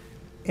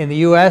 In the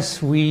US,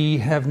 we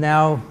have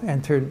now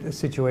entered a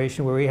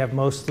situation where we have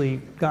mostly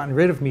gotten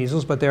rid of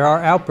measles, but there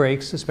are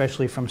outbreaks,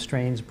 especially from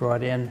strains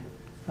brought in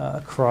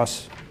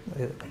across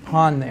the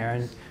pond there.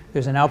 And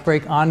there's an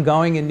outbreak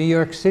ongoing in New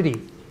York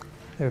City.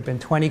 There have been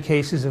 20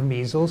 cases of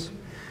measles,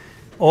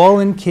 all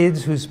in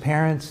kids whose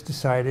parents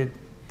decided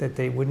that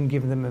they wouldn't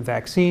give them a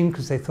vaccine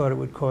because they thought it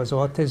would cause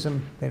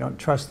autism. They don't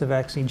trust the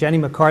vaccine. Jenny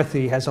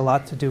McCarthy has a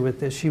lot to do with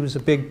this. She was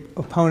a big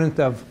opponent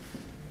of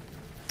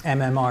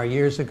MMR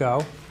years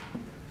ago.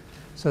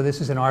 So this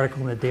is an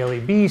article in the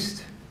Daily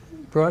Beast,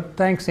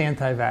 thanks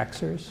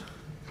anti-vaxxers,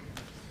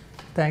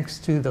 thanks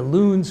to the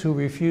loons who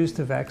refuse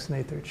to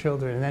vaccinate their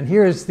children. And then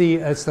here's the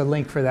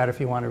link for that if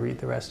you want to read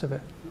the rest of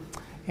it.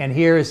 And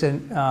here is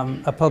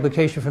a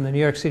publication from the New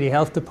York City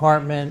Health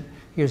Department.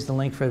 Here's the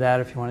link for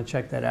that if you want to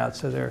check that out.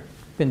 So there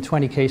have been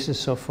 20 cases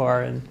so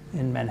far in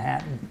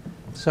Manhattan.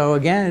 So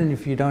again,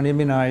 if you don't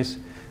immunize,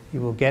 you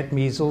will get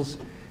measles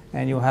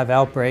and you'll have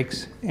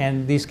outbreaks.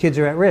 And these kids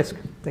are at risk.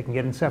 They can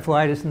get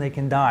encephalitis and they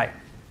can die.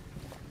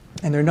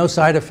 And there are no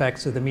side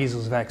effects of the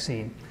measles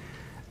vaccine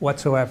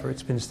whatsoever.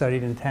 It's been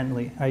studied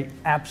intently. I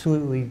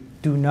absolutely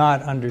do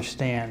not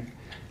understand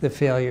the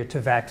failure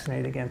to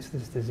vaccinate against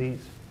this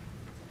disease.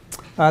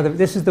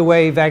 This is the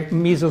way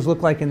measles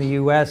look like in the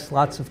US.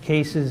 Lots of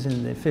cases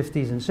in the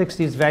 50s and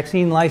 60s.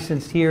 Vaccine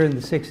licensed here in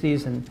the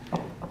 60s and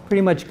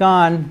pretty much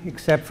gone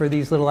except for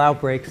these little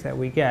outbreaks that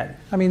we get.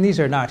 I mean, these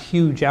are not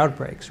huge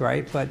outbreaks,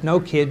 right? But no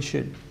kid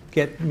should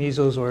get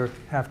measles or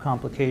have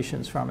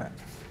complications from it.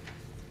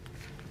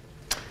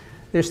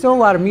 There's still a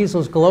lot of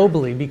measles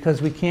globally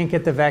because we can't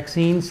get the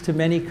vaccines to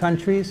many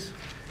countries.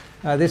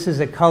 This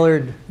is a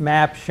colored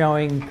map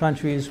showing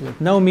countries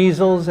with no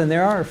measles, and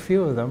there are a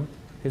few of them,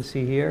 you can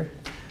see here,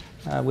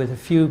 with a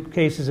few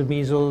cases of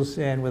measles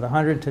and with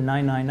 100 to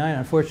 999.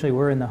 Unfortunately,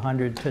 we're in the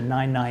 100 to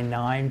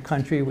 999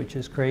 country, which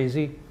is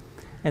crazy.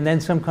 And then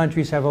some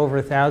countries have over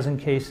 1,000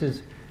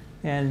 cases,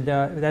 and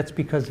that's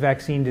because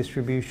vaccine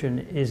distribution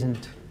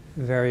isn't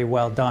very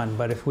well done.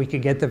 But if we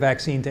could get the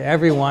vaccine to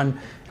everyone,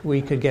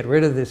 we could get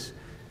rid of this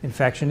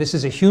infection. This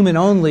is a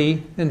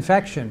human-only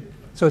infection,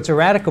 so it's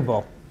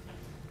eradicable.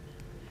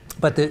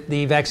 But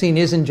the vaccine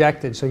is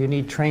injected, so you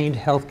need trained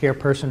healthcare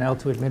personnel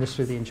to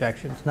administer the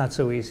injection. It's not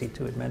so easy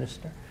to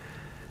administer.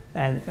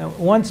 And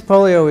once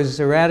polio is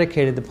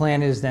eradicated, the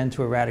plan is then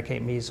to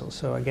eradicate measles.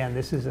 So again,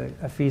 this is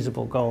a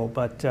feasible goal,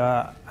 but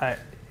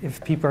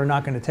if people are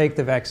not going to take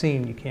the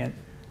vaccine,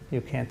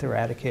 you can't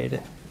eradicate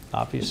it,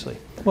 obviously.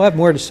 We'll have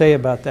more to say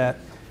about that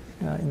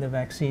in the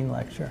vaccine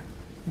lecture.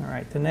 All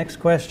right, the next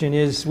question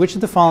is, which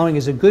of the following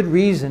is a good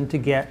reason to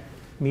get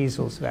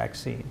measles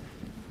vaccine?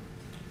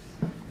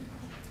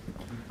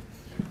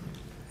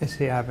 I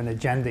see I have an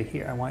agenda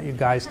here. I want you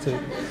guys to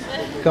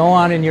go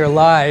on in your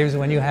lives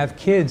when you have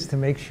kids to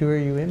make sure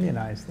you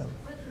immunize them.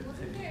 But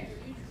wasn't there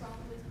a huge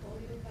problem with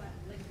polio,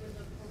 with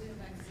the polio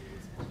vaccine,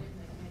 especially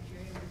in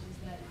Nigeria, which is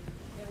that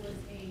there was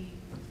a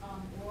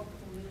oral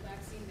polio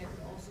vaccine that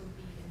could also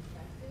be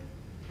infective,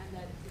 and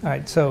that. All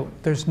right, so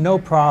there's no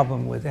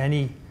problem with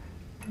any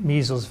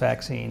measles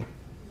vaccine,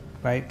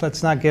 right?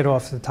 Let's not get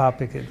off the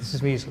topic. This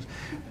is measles.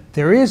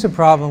 There is a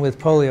problem with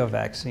polio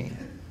vaccine.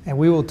 And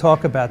we will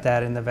talk about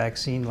that in the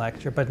vaccine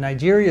lecture. But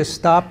Nigeria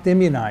stopped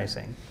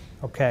immunizing,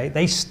 okay?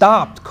 They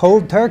stopped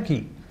cold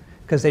turkey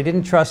because they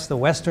didn't trust the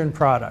Western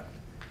product.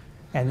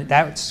 And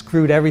that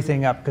screwed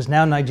everything up because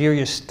now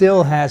Nigeria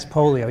still has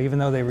polio, even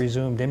though they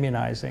resumed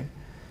immunizing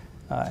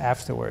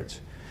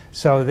afterwards.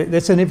 So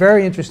that's a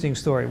very interesting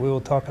story. We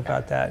will talk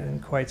about that in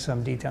quite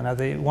some detail. Now,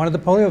 one of the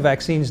polio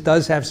vaccines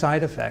does have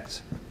side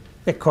effects.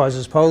 It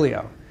causes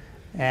polio.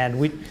 And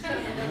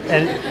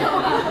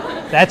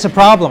that's a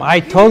problem. I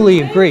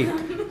totally agree.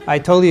 I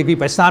totally agree.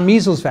 But it's not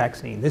measles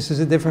vaccine. This is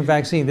a different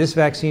vaccine. This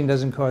vaccine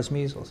doesn't cause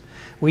measles.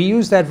 We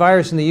used that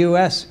virus in the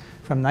US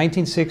from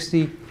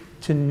 1960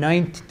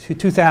 to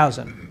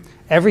 2000.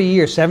 Every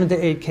year, 7 to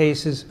 8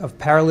 cases of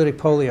paralytic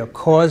polio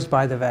caused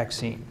by the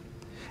vaccine.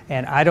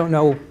 And I don't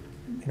know,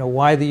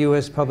 why the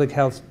US public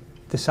health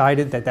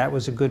decided that that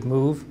was a good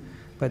move.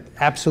 But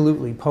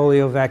absolutely,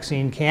 polio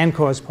vaccine can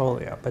cause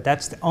polio. But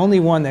that's the only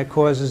one that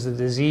causes the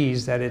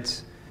disease that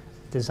it's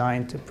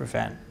designed to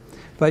prevent.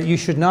 But you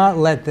should not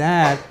let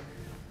that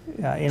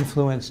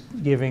influence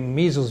giving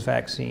measles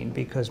vaccine,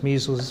 because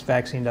measles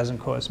vaccine doesn't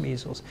cause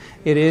measles.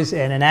 It is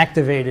an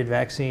inactivated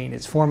vaccine.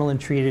 It's formalin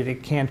treated.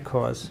 It can't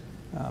cause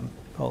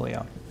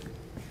polio.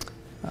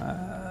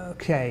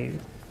 Okay,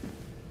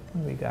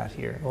 what do we got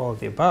here? All of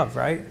the above,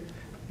 right?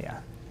 Yeah.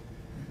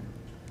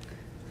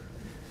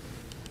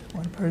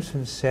 One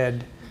person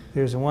said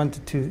there's a 1 to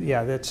 2,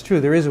 yeah, that's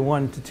true. There is a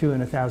 1 to 2 in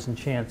 1,000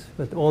 chance,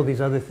 but all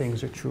these other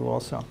things are true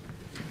also.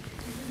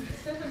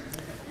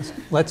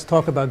 Let's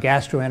talk about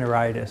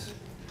gastroenteritis.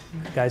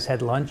 You guys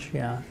had lunch?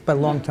 Yeah, but a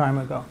long time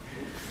ago.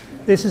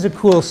 This is a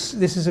cool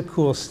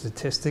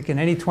statistic. In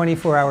any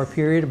 24-hour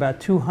period, about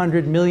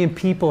 200 million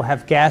people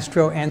have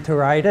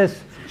gastroenteritis,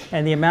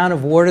 and the amount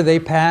of water they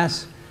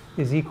pass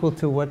is equal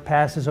to what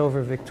passes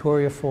over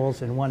Victoria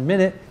Falls in 1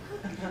 minute,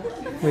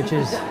 which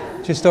is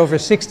just over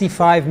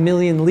 65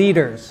 million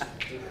liters.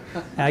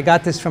 And I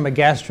got this from a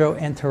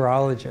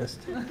gastroenterologist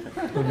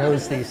who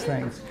knows these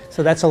things.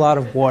 So that's a lot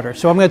of water.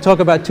 So I'm going to talk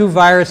about 2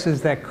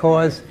 viruses that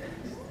cause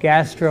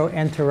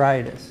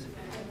gastroenteritis.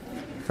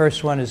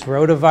 First one is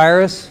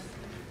rotavirus.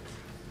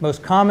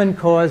 Most common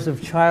cause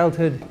of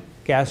childhood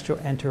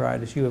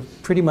gastroenteritis. You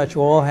have pretty much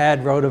all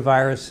had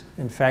rotavirus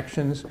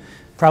infections,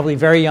 probably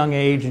very young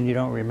age and you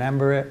don't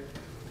remember it.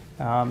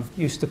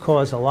 Used to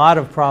cause a lot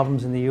of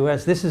problems in the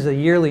US. This is a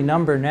yearly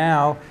number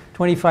now,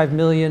 25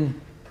 million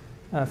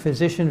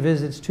physician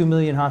visits, 2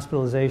 million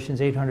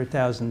hospitalizations,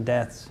 800,000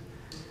 deaths.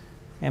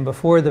 And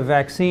before the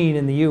vaccine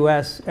in the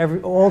US,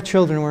 all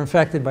children were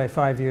infected by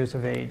 5 years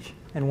of age,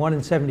 and 1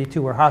 in 72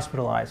 were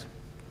hospitalized.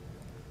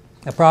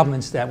 The problem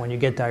is that when you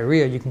get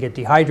diarrhea, you can get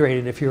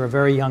dehydrated. If you're a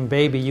very young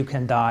baby, you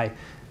can die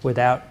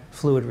without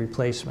fluid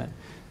replacement.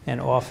 And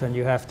often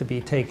you have to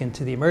be taken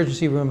to the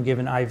emergency room and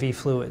given IV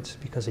fluids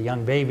because a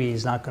young baby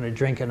is not going to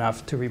drink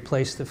enough to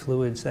replace the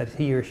fluids that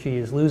he or she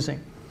is losing.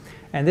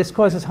 And this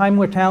causes high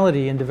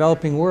mortality in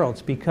developing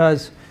worlds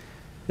because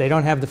they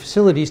don't have the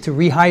facilities to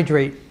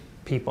rehydrate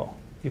people.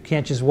 You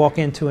can't just walk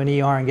into an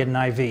ER and get an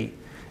IV.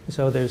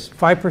 So there's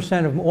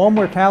 5% of all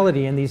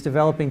mortality in these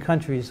developing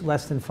countries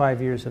less than 5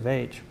 years of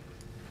age.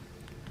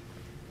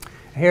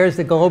 Here's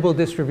the global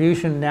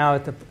distribution now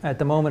at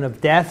the moment of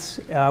deaths.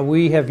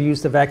 We have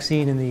used the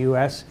vaccine in the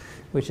US,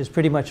 which has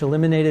pretty much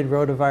eliminated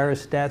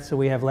rotavirus deaths, so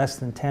we have less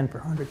than 10 per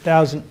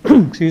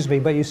 100,000. Excuse me,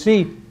 but you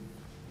see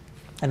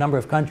a number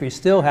of countries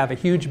still have a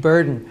huge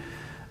burden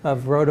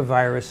of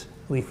rotavirus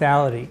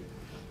lethality.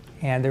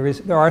 And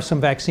there are some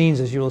vaccines,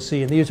 as you will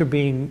see, and these are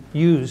being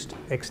used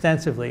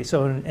extensively.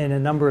 So in a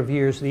number of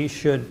years, these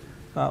should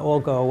all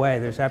go away.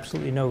 There's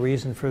absolutely no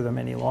reason for them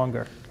any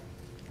longer.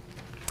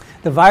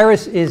 The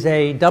virus is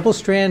a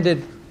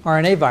double-stranded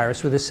RNA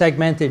virus with a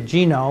segmented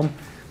genome,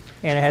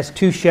 and it has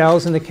 2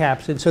 shells in the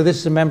capsid. So this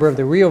is a member of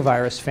the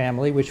reovirus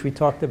family, which we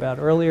talked about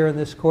earlier in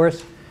this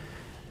course.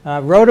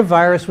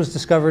 Rotavirus was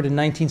discovered in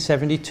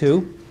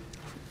 1972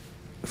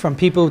 from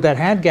people that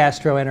had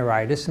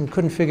gastroenteritis and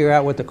couldn't figure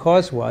out what the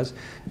cause was.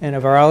 And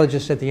a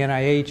virologist at the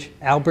NIH,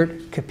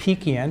 Albert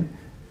Kapikian,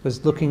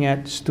 was looking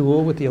at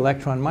stool with the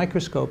electron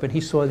microscope, and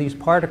he saw these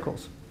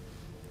particles.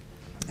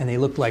 And they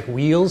looked like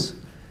wheels.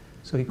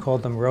 So he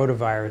called them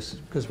rotavirus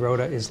because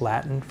rota is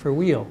Latin for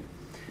wheel.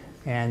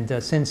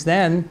 And since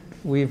then,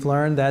 we've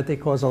learned that they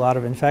cause a lot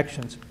of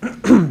infections.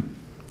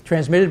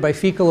 Transmitted by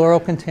fecal-oral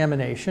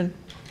contamination.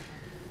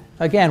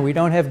 Again, we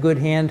don't have good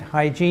hand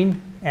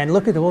hygiene. And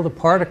look at all the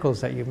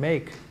particles that you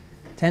make.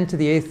 10 to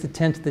the 8th to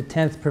 10 to the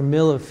 10th per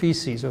mil of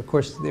feces. Of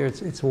course,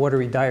 it's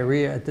watery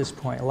diarrhea at this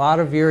point. A lot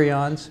of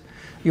virions.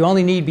 You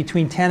only need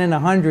between 10 and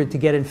 100 to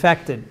get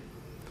infected.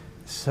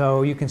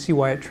 So you can see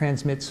why it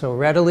transmits so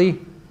readily.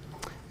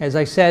 As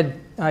I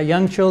said,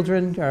 young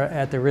children are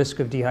at the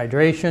risk of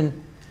dehydration.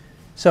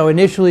 So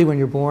initially, when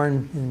you're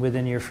born and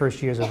within your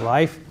first years of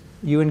life,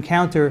 you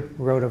encounter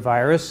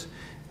rotavirus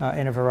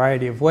in a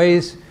variety of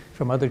ways,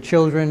 from other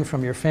children,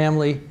 from your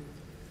family.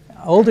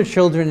 Older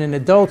children and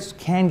adults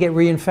can get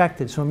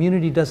reinfected, so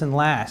immunity doesn't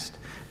last,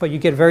 but you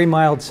get very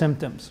mild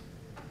symptoms.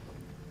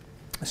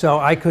 So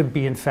I could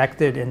be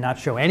infected and not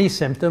show any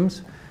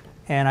symptoms,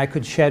 and I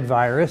could shed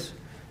virus,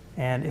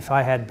 and if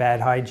I had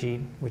bad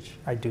hygiene, which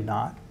I do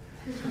not,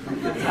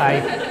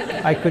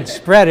 I could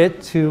spread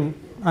it to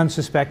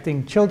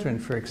unsuspecting children,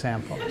 for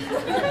example.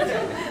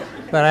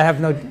 But I have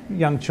no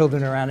young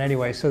children around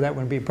anyway, so that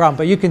wouldn't be a problem.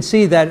 But you can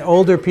see that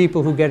older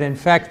people who get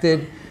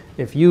infected,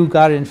 if you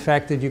got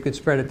infected, you could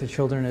spread it to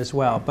children as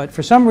well. But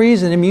for some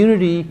reason,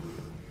 immunity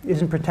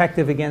isn't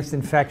protective against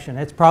infection.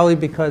 It's probably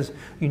because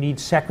you need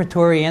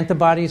secretory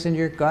antibodies in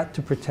your gut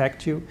to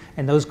protect you,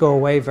 and those go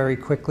away very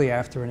quickly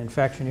after an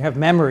infection. You have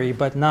memory,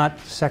 but not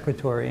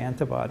secretory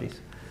antibodies.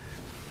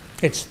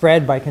 It's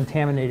spread by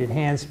contaminated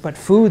hands, but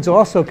foods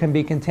also can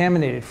be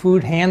contaminated.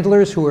 Food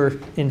handlers who are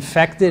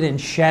infected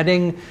and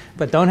shedding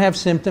but don't have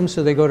symptoms,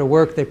 so they go to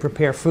work, they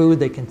prepare food,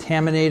 they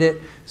contaminate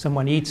it,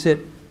 someone eats it,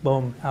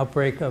 boom,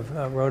 outbreak of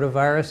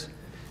rotavirus.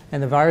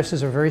 And the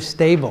viruses are very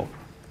stable.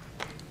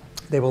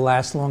 They will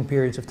last long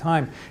periods of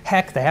time.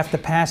 Heck, they have to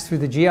pass through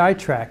the GI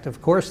tract.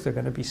 Of course they're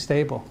going to be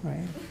stable,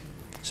 right?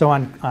 So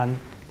on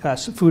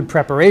food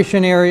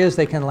preparation areas,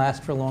 they can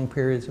last for long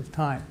periods of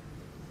time.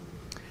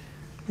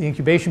 The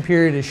incubation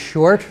period is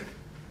short,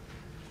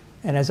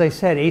 and as I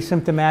said,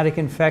 asymptomatic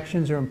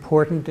infections are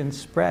important in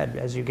spread.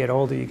 As you get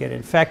older, you get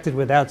infected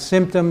without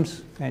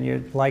symptoms, and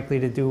you're likely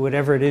to do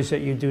whatever it is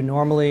that you do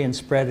normally and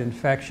spread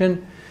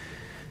infection.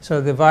 So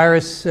the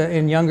virus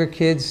in younger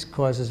kids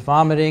causes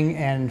vomiting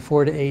and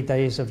 4 to 8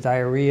 days of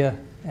diarrhea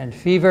and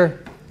fever,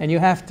 and you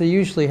have to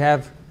usually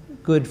have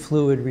good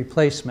fluid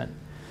replacement.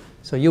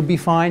 So you'll be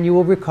fine, you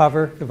will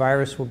recover, the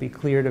virus will be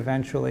cleared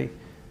eventually,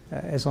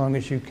 as long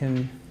as you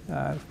can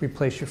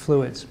replace your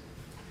fluids.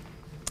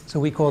 So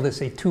we call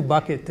this a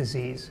 2-bucket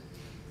disease.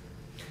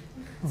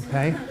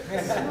 Okay?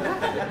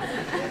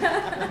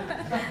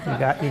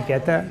 You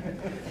get that?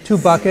 2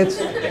 buckets,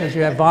 because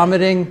you have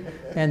vomiting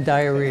and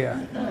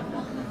diarrhea.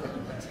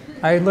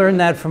 I learned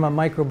that from a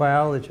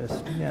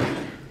microbiologist. Yeah.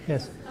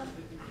 Yes.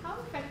 How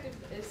effective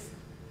is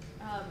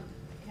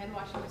hand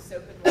washing with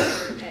soap and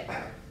water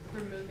at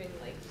removing,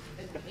 like,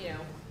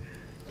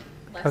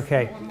 less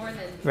Okay. or more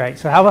than? Right.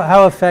 So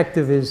how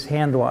effective is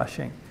hand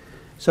washing?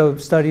 So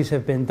studies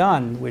have been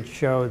done which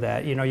show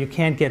that you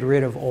can't get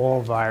rid of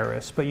all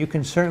virus, but you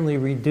can certainly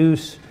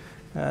reduce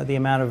the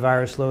amount of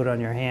virus load on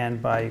your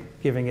hand by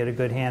giving it a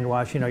good hand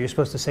wash. You're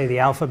supposed to say the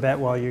alphabet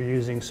while you're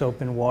using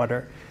soap and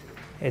water.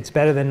 It's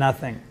better than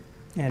nothing,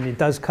 and it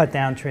does cut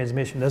down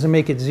transmission. It doesn't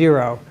make it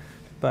zero,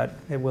 but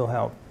it will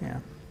help. Yeah.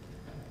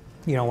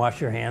 You don't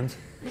wash your hands?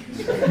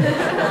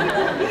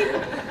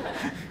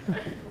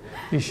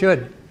 You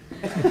should.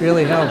 It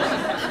really helps.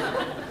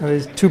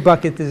 There's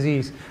 2-bucket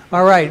disease.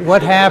 All right,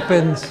 what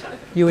happens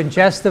You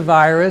ingest the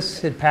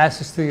virus, it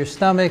passes through your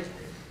stomach,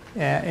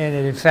 and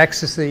it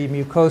infects the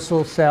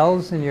mucosal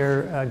cells in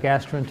your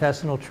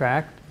gastrointestinal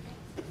tract.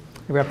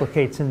 It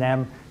replicates in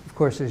them, of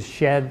course, is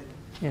shed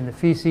in the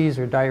feces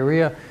or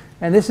diarrhea.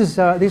 And this is,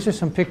 these are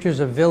some pictures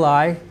of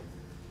villi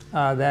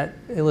that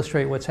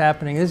illustrate what's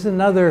happening. This is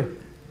another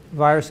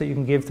virus that you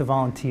can give to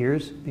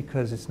volunteers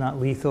because it's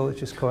not lethal, it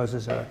just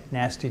causes a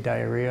nasty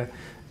diarrhea.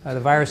 The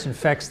virus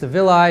infects the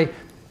villi.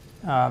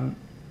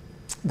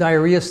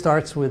 Diarrhea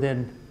starts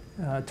within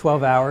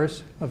 12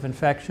 hours of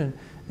infection,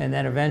 and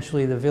then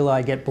eventually the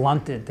villi get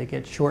blunted. They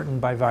get shortened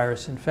by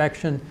virus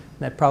infection.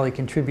 That probably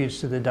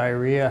contributes to the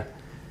diarrhea.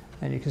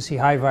 And you can see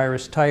high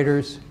virus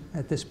titers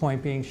at this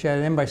point being shed.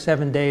 And then by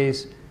 7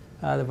 days,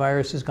 the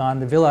virus is gone.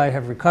 The villi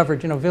have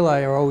recovered. You know,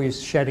 villi are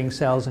always shedding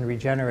cells and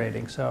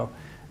regenerating, so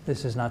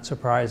this is not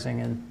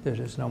surprising, and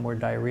there's no more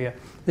diarrhea.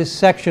 This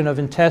section of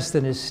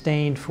intestine is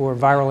stained for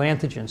viral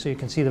antigen, so you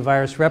can see the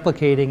virus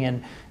replicating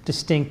in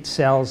distinct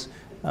cells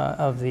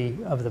of the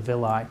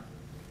villi.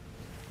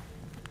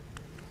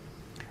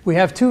 We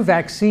have 2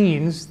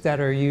 vaccines that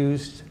are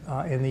used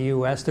in the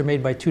US. They're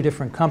made by 2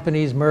 different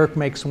companies. Merck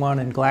makes one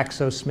and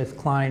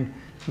GlaxoSmithKline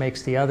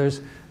makes the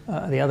others.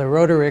 The other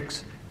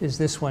Rotarix is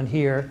this one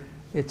here.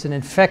 It's an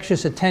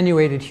infectious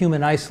attenuated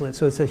human isolate.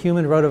 So it's a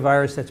human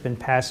rotavirus that's been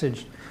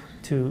passaged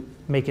to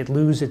make it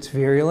lose its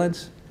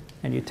virulence.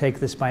 And you take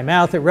this by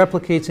mouth. It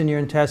replicates in your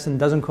intestine,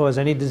 doesn't cause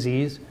any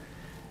disease,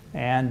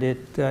 and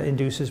it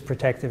induces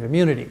protective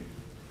immunity.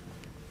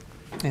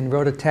 And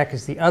Rotatech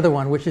is the other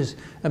one, which is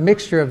a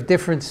mixture of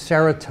different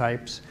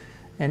serotypes.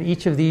 And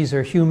each of these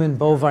are human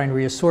bovine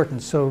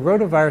reassortants. So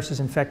rotaviruses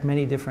infect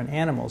many different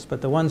animals,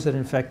 but the ones that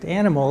infect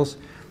animals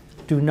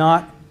do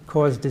not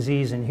cause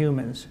disease in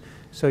humans.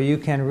 So you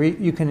can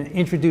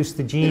introduce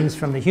the genes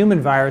from the human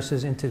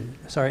viruses into,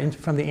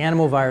 from the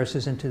animal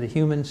viruses into the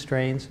human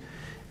strains.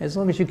 As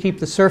long as you keep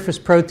the surface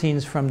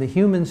proteins from the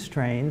human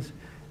strains,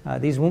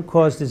 these won't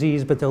cause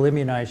disease, but they'll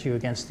immunize you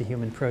against the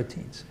human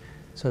proteins.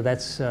 So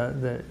that's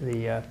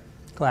the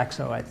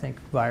Glaxo, I think,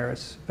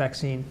 virus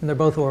vaccine, and they're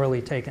both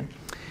orally taken.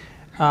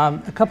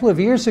 A couple of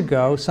years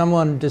ago,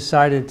 someone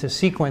decided to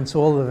sequence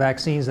all the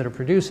vaccines that are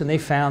produced, and they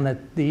found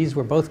that these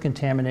were both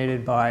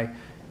contaminated by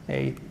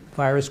a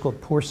virus called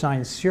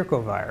porcine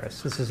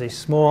circovirus. This is a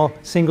small,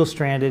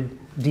 single-stranded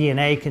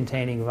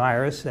DNA-containing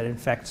virus that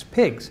infects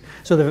pigs.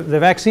 So the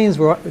vaccines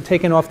were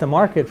taken off the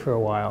market for a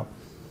while,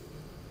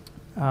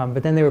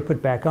 but then they were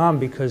put back on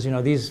because, you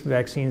know, these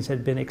vaccines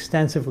had been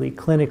extensively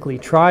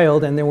clinically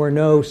trialed, and there were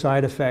no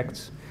side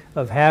effects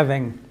of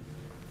having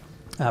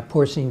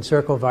porcine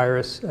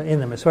circovirus in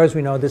them. As far as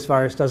we know, this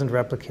virus doesn't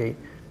replicate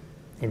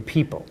in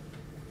people.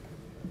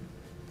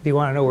 Do you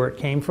want to know where it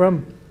came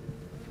from?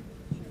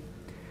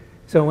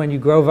 So when you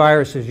grow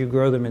viruses, you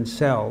grow them in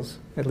cells,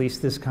 at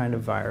least this kind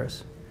of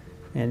virus.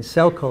 And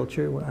cell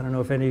culture, I don't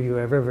know if any of you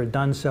have ever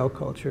done cell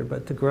culture,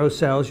 but to grow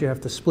cells, you have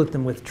to split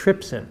them with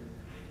trypsin.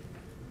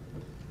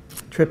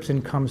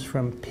 Trypsin comes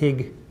from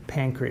pig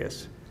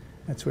pancreas.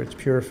 That's where it's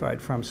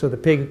purified from. So the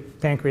pig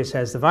pancreas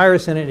has the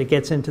virus in it, it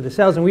gets into the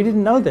cells, and we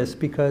didn't know this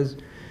because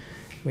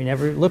we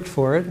never looked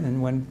for it,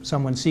 and when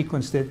someone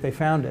sequenced it, they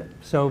found it.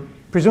 So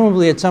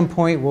presumably at some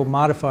point we'll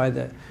modify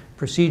the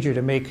procedure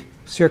to make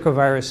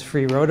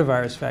circovirus-free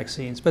rotavirus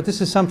vaccines, but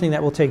this is something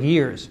that will take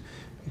years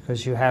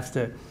because you have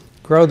to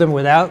grow them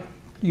without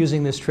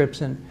using this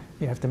trypsin,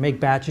 you have to make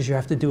batches, you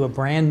have to do a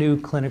brand new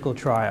clinical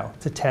trial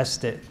to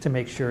test it, to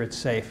make sure it's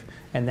safe,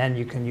 and then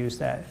you can use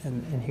that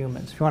in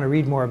humans. If you want to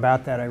read more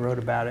about that, I wrote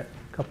about it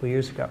a couple of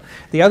years ago.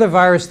 The other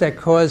virus that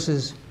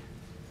causes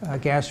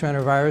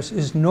gastroenteritis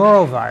is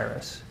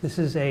norovirus. This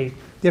is a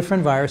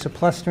different virus, a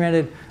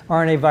plus-stranded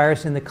RNA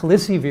virus in the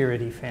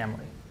Calliciviridae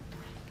family.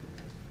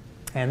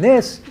 And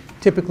this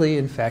typically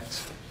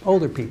infects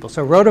older people.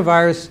 So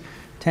rotavirus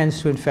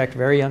tends to infect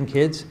very young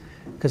kids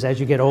because as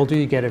you get older,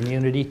 you get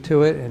immunity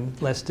to it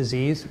and less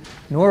disease.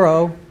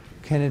 Noro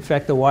can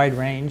infect a wide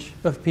range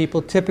of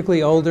people,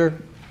 typically older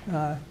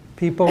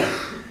people,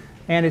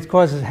 and it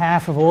causes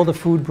half of all the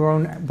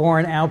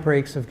food-borne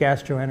outbreaks of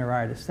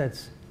gastroenteritis.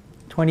 That's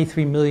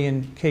 23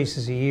 million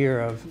cases a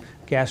year of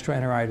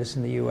gastroenteritis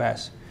in the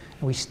US.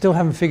 And we still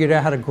haven't figured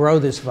out how to grow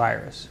this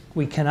virus.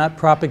 We cannot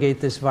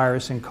propagate this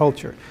virus in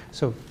culture,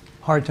 so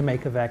hard to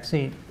make a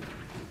vaccine.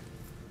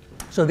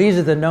 So these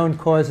are the known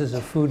causes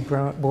of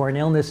food-borne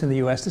illness in the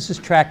US. This is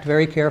tracked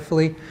very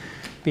carefully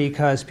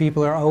because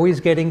people are always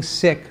getting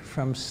sick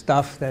from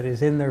stuff that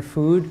is in their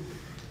food.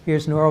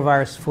 Here's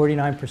norovirus,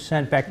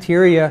 49%.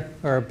 Bacteria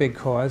are a big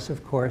cause,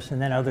 of course,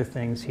 and then other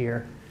things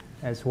here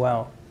as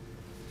well.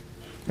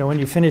 So when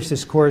you finish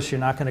this course, you're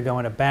not going to go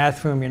in a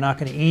bathroom, you're not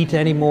going to eat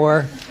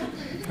anymore.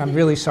 I'm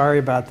really sorry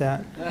about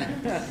that.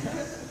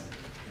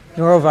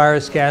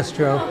 Norovirus,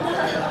 gastro.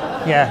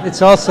 Yeah,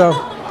 it's also,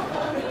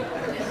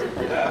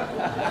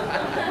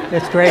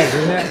 it's great,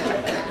 isn't it?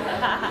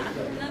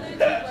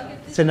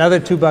 It's another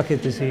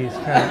two-bucket disease.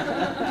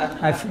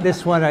 Right?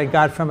 This one I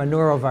got from a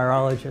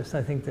neurovirologist.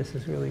 I think this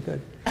is really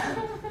good.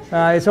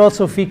 It's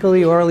also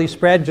fecally, orally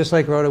spread, just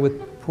like rota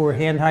with poor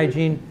hand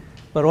hygiene,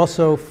 but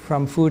also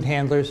from food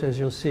handlers, as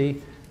you'll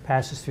see.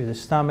 passes through the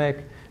stomach.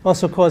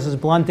 Also causes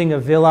blunting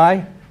of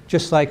villi,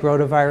 just like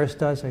rotavirus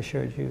does, I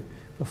showed you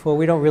before.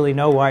 We don't really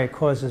know why it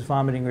causes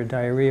vomiting or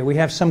diarrhea. We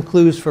have some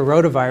clues for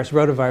rotavirus.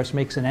 Rotavirus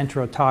makes an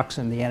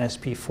enterotoxin, the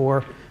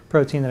NSP4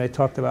 protein that I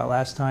talked about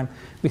last time.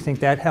 We think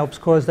that helps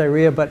cause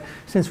diarrhea, but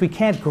since we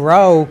can't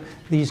grow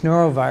these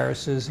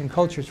noroviruses in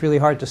culture, it's really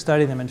hard to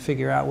study them and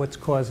figure out what's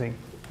causing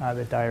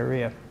the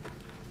diarrhea.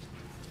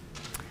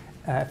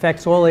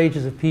 Affects all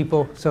ages of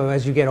people, so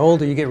as you get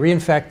older, you get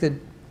reinfected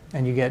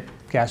and you get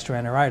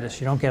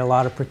gastroenteritis. You don't get a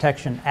lot of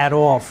protection at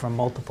all from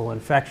multiple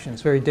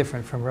infections, very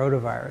different from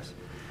rotavirus.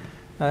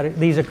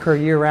 These occur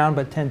year-round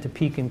but tend to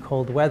peak in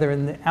cold weather,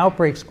 and the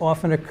outbreaks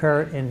often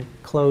occur in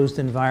closed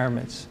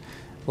environments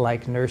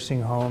like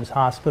nursing homes,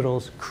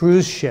 hospitals,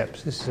 cruise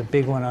ships. This is a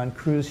big one on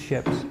cruise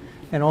ships,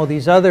 and all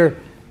these other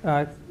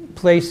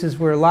places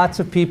where lots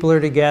of people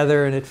are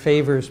together and it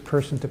favors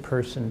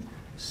person-to-person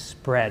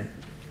spread.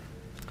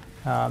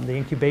 The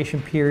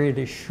incubation period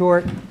is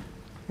short,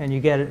 and you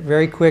get a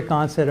very quick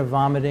onset of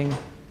vomiting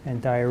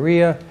and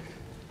diarrhea.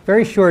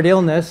 Very short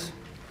illness,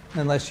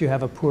 unless you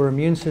have a poor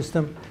immune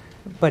system.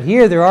 But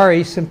here there are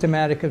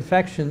asymptomatic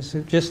infections,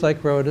 just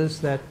like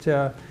rotas,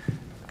 that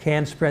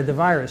can spread the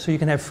virus. So you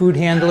can have food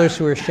handlers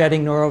who are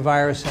shedding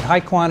norovirus at high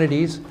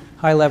quantities,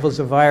 high levels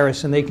of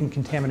virus, and they can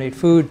contaminate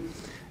food.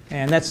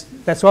 And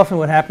that's often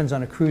what happens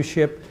on a cruise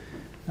ship.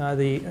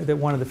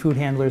 One of the food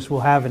handlers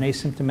will have an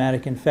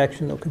asymptomatic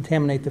infection. They'll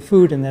contaminate the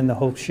food, and then the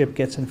whole ship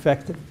gets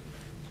infected.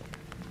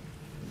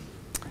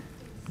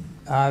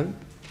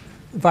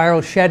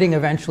 Viral shedding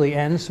eventually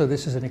ends, so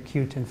this is an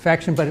acute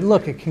infection. But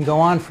look, it can go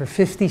on for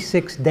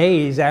 56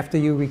 days after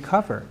you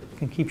recover. You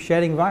can keep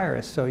shedding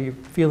virus. So you're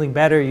feeling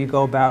better, you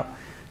go about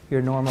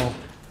your normal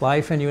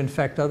life, and you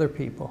infect other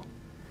people.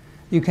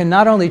 You can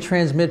not only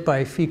transmit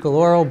by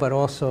fecal-oral, but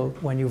also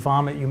when you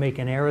vomit, you make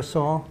an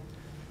aerosol.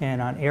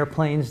 And on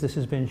airplanes, this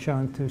has been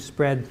shown to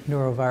spread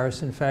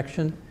norovirus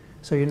infection.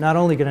 So you're not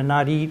only going to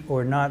not eat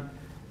or not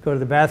go to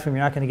the bathroom,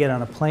 you're not going to get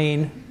on a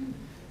plane.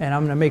 And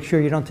I'm going to make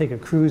sure you don't take a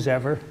cruise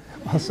ever,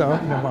 also,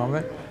 in a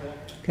moment.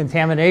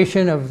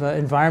 Contamination of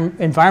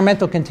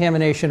environmental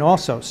contamination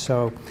also.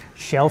 So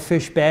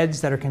shellfish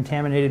beds that are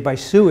contaminated by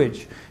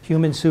sewage,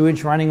 human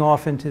sewage running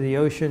off into the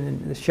ocean,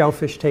 and the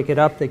shellfish take it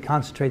up, they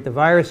concentrate the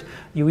virus.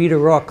 You eat a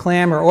raw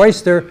clam or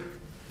oyster,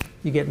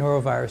 you get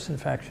norovirus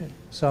infection.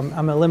 So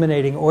I'm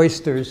eliminating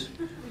oysters,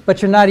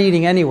 but you're not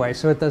eating anyway,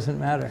 so it doesn't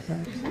matter.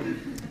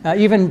 Right?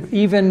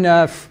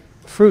 Even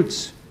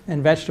fruits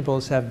and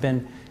vegetables have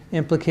been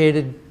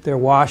implicated. They're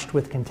washed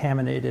with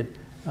contaminated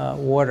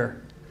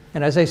water.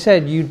 And as I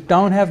said, you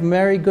don't have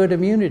very good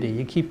immunity.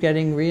 You keep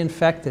getting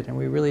reinfected, and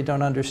we really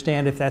don't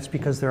understand if that's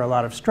because there are a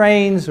lot of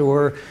strains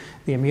or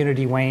the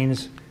immunity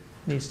wanes. It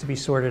needs to be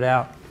sorted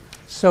out.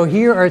 So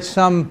here are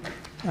some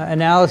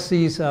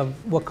analyses of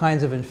what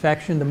kinds of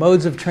infection. The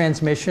modes of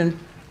transmission,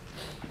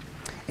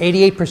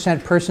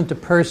 88% person to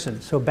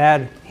person, so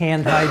bad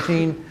hand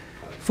hygiene.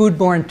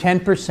 Foodborne,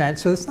 10%,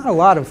 so it's not a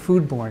lot of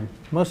foodborne.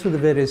 Most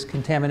of it is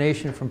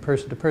contamination from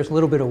person to person, a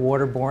little bit of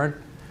waterborne.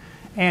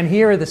 And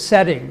here are the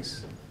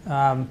settings.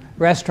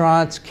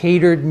 Restaurants,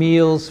 catered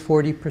meals,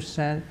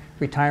 40%.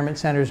 Retirement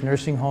centers,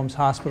 nursing homes,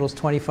 hospitals,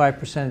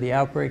 25% of the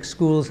outbreaks.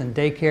 Schools and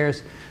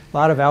daycares, a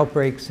lot of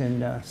outbreaks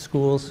in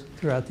schools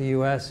throughout the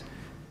U.S.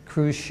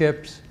 Cruise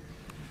ships.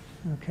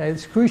 Okay,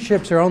 these cruise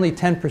ships are only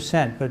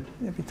 10%, but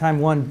every time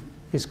one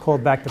is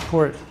called back to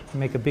port, you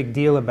make a big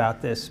deal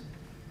about this.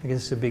 I guess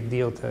it's a big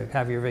deal to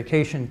have your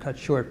vacation cut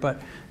short,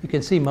 but you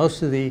can see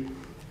most of the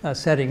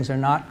settings are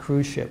not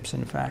cruise ships,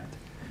 in fact.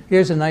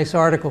 Here's a nice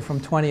article from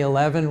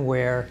 2011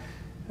 where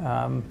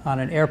on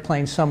an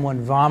airplane someone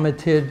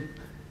vomited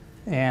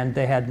and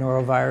they had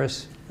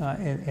norovirus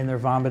in their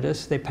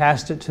vomitus. They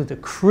passed it to the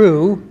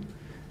crew.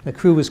 The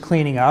crew was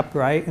cleaning up,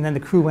 right? And then the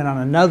crew went on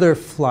another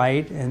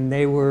flight and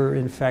they were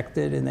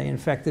infected, and they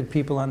infected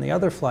people on the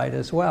other flight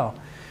as well.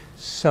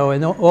 So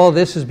and all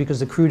this is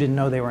because the crew didn't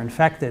know they were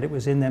infected. It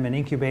was in them and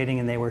incubating,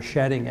 and they were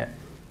shedding it.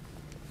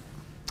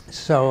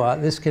 So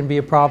this can be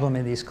a problem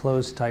in these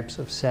closed types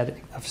of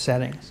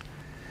settings.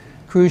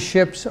 Cruise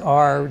ships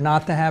are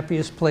not the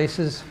happiest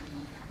places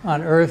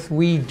on Earth.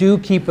 We do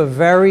keep a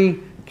very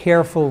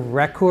careful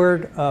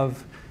record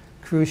of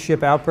cruise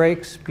ship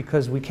outbreaks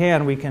because we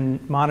can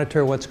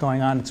monitor what's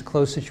going on. It's a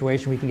closed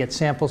situation. We can get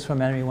samples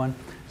from anyone.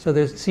 So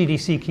the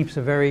CDC keeps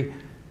a very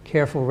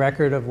careful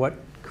record of what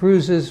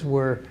cruises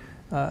were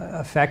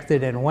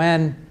affected and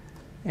when.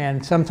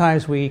 And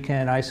sometimes we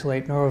can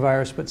isolate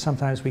norovirus, but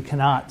sometimes we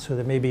cannot. So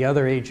there may be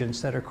other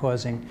agents that are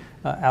causing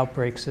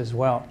outbreaks as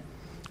well.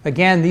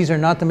 Again, these are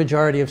not the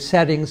majority of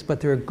settings, but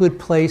they're a good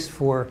place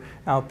for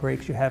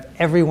outbreaks. You have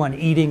everyone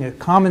eating a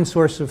common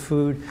source of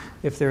food.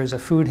 If there is a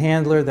food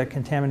handler that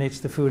contaminates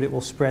the food, it will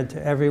spread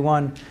to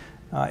everyone.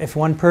 If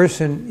one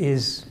person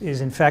is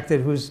infected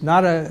who's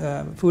not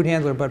a food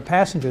handler but a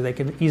passenger, they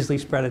can easily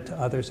spread it to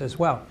others as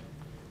well.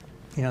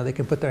 You know, they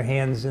can put their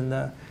hands in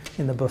the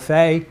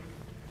buffet,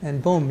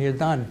 and boom, you're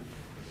done.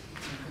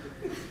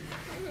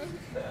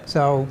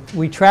 So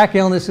we track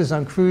illnesses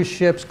on cruise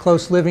ships,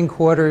 close living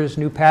quarters,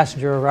 new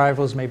passenger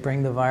arrivals may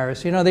bring the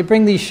virus. You know, they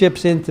bring these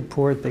ships into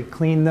port, they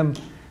clean them,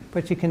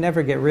 but you can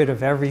never get rid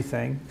of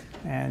everything.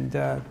 And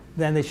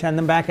then they send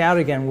them back out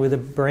again with a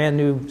brand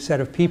new set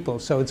of people.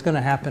 So it's going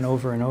to happen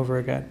over and over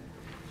again.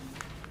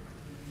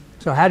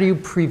 So how do you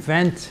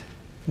prevent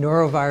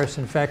norovirus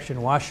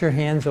infection? Wash your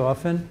hands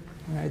often.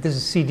 Right, this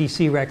is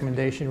CDC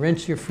recommendation.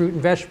 Rinse your fruit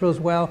and vegetables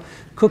well.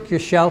 Cook your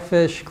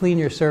shellfish. Clean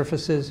your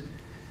surfaces.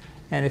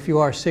 And if you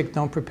are sick,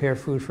 don't prepare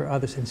food for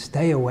others. And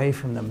stay away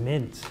from the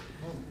mints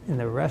in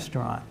the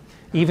restaurant.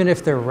 Even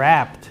if they're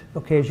wrapped,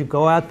 okay, as you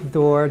go out the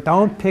door,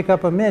 don't pick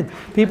up a mint.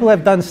 People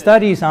have done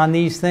studies on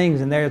these things,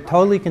 and they're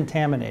totally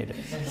contaminated,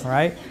 all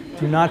right?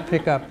 Do not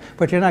pick up.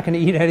 But you're not going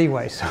to eat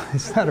anyway, so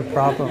it's not a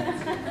problem.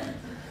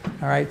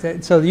 All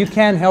right, so you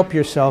can help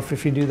yourself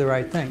if you do the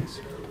right things.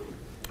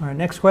 All right,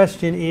 next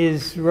question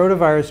is,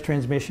 rotavirus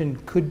transmission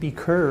could be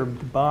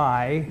curbed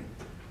by,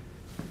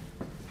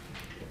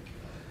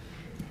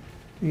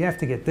 you have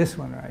to get this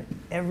one right,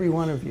 every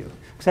one of you,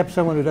 except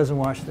someone who doesn't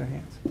wash their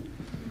hands.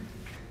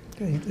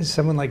 Is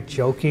someone like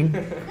joking?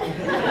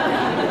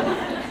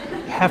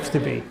 Has to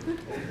be.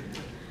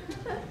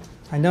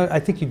 I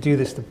think you do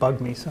this to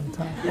bug me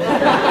sometimes.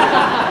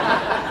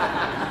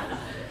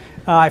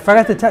 I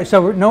forgot to tell you,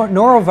 so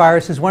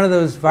norovirus is one of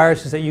those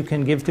viruses that you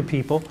can give to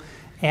people,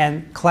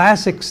 and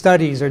classic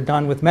studies are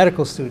done with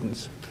medical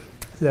students.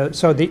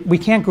 We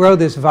can't grow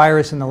this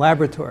virus in the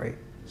laboratory.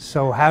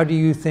 So how do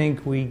you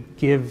think we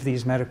give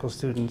these medical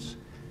students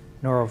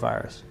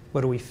norovirus?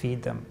 What do we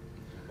feed them?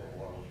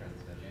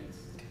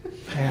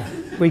 Yeah.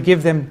 We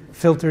give them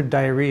filtered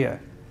diarrhea.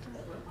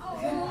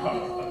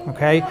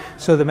 Okay,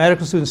 so the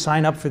medical students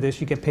sign up for this.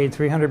 You get paid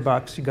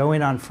 $300. You go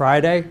in on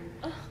Friday,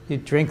 you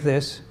drink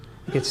this,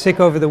 you get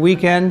sick over the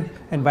weekend,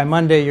 and by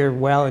Monday you're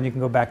well and you can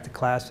go back to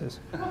classes.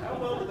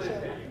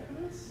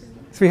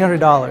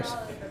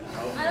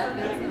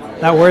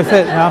 $300. Not worth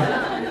it? No.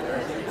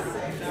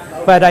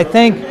 But I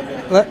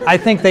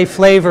think they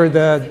flavor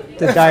the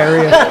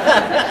diarrhea.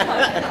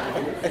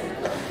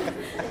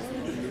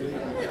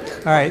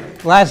 All right,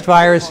 last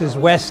virus is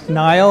West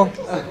Nile.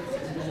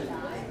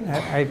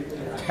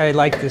 I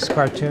like this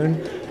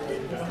cartoon.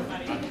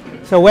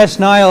 So West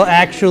Nile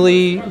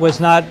actually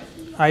was not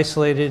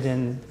isolated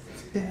in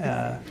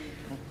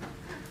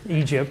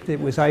Egypt.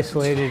 It was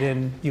isolated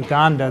in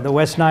Uganda. The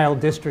West Nile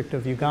district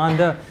of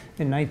Uganda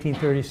in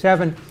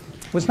 1937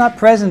 was not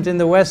present in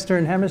the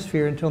Western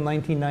Hemisphere until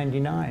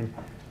 1999.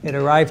 It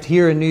arrived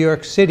here in New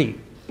York City.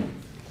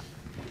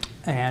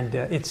 And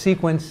its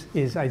sequence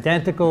is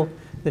identical.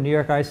 The New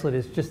York isolate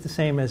is just the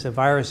same as a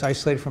virus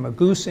isolated from a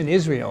goose in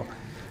Israel.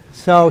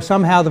 So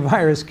somehow the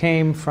virus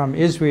came from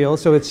Israel,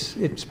 so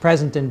it's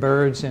present in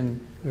birds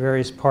in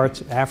various parts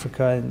of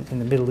Africa and in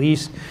the Middle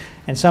East,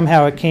 and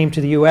somehow it came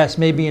to the US,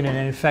 maybe in an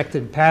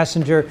infected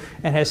passenger,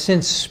 and has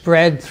since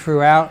spread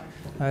throughout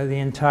the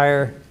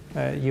entire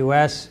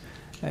US.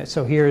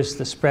 So here's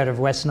the spread of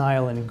West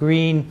Nile in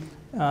green.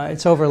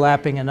 It's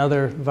overlapping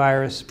another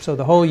virus. So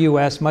the whole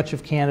US, much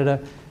of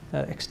Canada,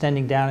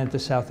 extending down into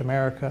South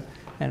America,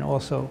 and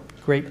also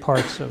great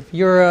parts of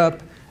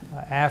Europe,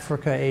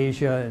 Africa,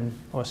 Asia, and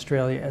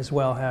Australia as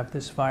well have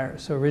this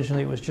virus. So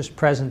originally it was just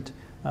present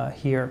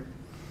here.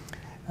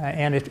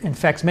 And it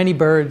infects many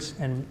birds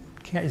and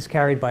is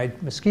carried by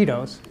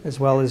mosquitoes as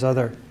well as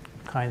other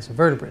kinds of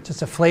vertebrates.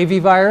 It's a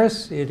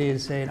flavivirus. It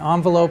is an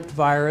enveloped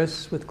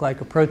virus with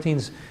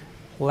glycoproteins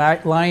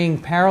lying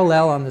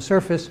parallel on the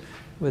surface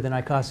with an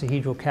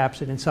icosahedral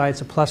capsid inside.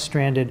 It's a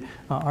plus-stranded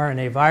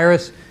RNA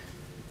virus.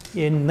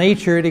 In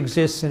nature, it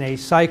exists in a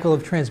cycle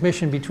of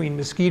transmission between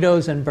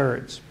mosquitoes and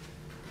birds.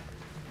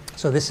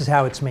 So this is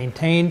how it's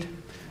maintained,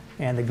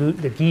 and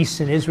the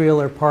geese in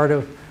Israel are part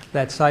of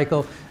that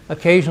cycle.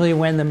 Occasionally,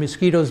 when the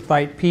mosquitoes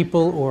bite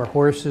people or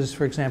horses,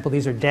 for example,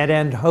 these are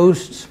dead-end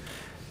hosts,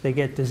 they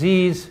get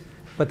disease,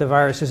 but the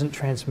virus isn't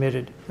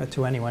transmitted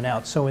to anyone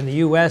else. So in the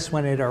US,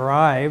 when it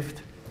arrived,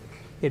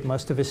 it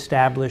must have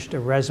established a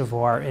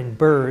reservoir in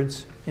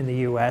birds in the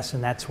US,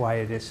 and that's why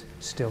it is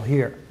still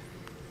here.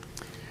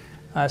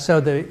 So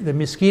the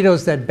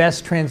mosquitoes that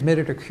best transmit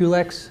it are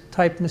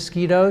Culex-type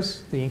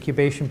mosquitoes. The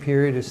incubation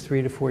period is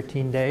 3 to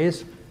 14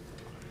 days.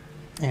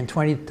 And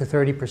 20 to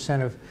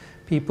 30% of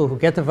people who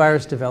get the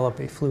virus develop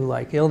a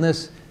flu-like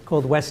illness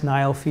called West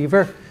Nile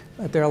fever.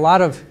 But there are a lot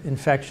of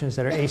infections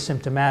that are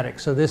asymptomatic.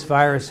 So this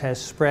virus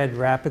has spread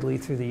rapidly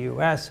through the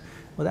US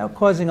without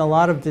causing a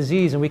lot of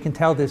disease. And we can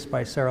tell this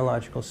by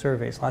serological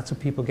surveys. Lots of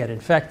people get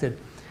infected.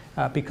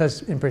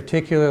 Because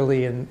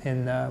particularly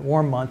in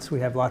warm months,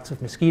 we have lots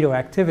of mosquito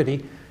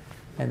activity,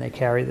 and they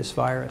carry this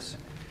virus.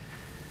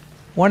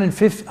 1 in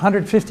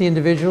 150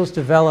 individuals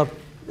develop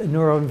a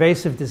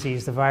neuroinvasive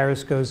disease. The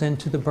virus goes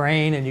into the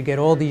brain, and you get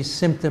all these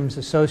symptoms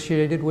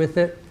associated with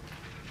it.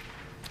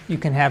 You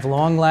can have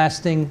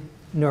long-lasting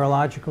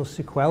neurological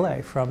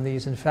sequelae from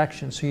these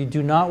infections. So you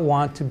do not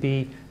want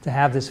to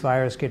have this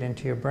virus get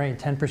into your brain.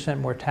 10%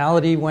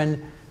 mortality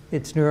when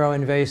it's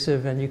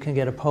neuroinvasive, and you can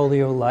get a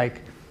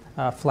polio-like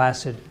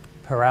flaccid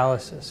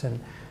paralysis. And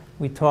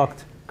we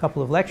talked a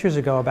couple of lectures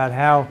ago about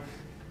how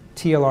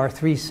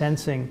TLR3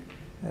 sensing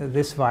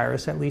this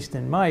virus, at least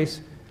in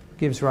mice,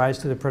 gives rise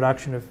to the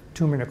production of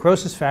tumor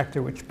necrosis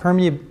factor, which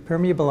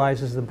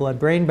permeabilizes the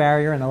blood-brain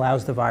barrier and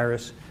allows the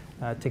virus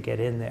to get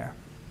in there.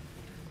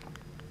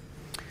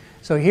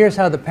 So here's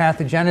how the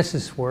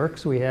pathogenesis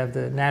works. We have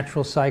the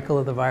natural cycle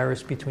of the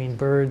virus between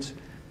birds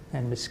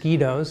and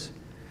mosquitoes.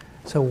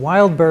 So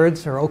wild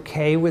birds are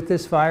okay with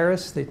this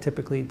virus. They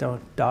typically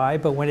don't die,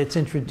 but when it's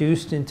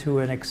introduced into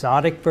an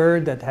exotic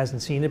bird that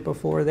hasn't seen it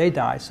before, they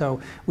die. So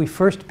we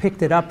first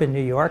picked it up in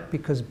New York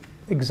because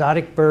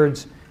exotic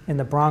birds in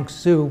the Bronx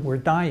Zoo were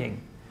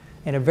dying.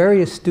 And a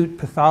very astute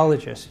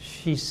pathologist,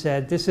 she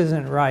said, this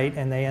isn't right,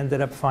 and they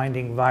ended up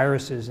finding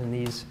viruses in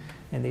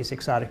these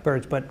exotic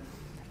birds. But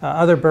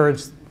other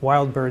birds,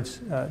 wild birds,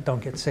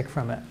 don't get sick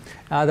from it.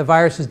 The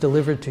virus is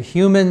delivered to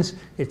humans.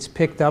 It's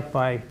picked up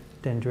by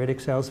dendritic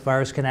cells. The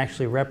virus can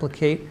actually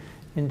replicate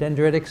in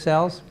dendritic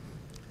cells,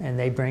 and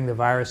they bring the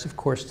virus, of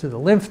course, to the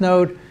lymph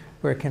node,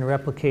 where it can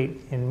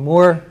replicate in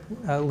more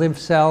lymph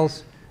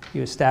cells.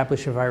 You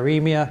establish a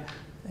viremia,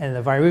 and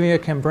the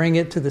viremia can bring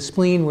it to the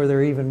spleen, where there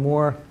are even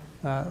more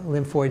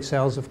lymphoid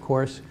cells, of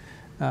course,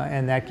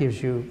 and that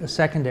gives you a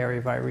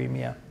secondary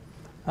viremia.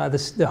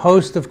 The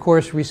host, of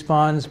course,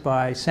 responds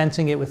by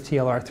sensing it with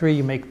TLR3.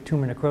 You make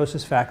tumor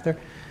necrosis factor,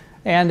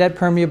 and that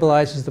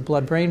permeabilizes the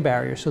blood-brain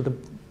barrier, so the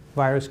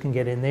virus can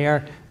get in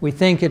there. We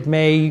think it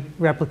may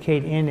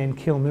replicate in and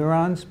kill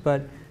neurons,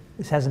 but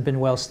this hasn't been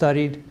well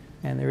studied,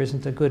 and there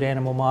isn't a good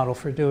animal model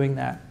for doing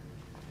that.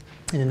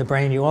 And in the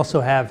brain, you also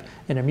have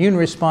an immune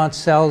response.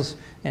 Cells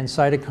and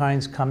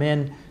cytokines come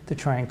in to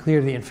try and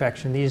clear the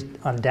infection. These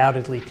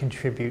undoubtedly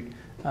contribute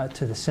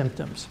to the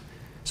symptoms.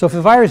 So if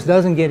the virus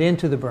doesn't get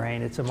into the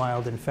brain, it's a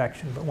mild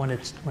infection, but when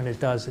it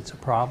does, it's a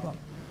problem.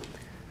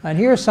 And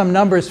here are some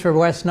numbers for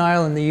West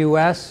Nile in the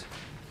US.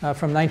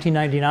 From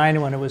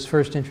 1999, when it was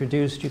first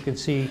introduced, you can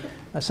see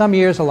some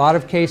years, a lot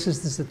of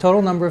cases. This is the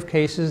total number of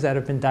cases that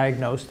have been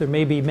diagnosed. There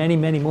may be many,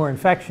 many more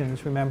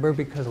infections, remember,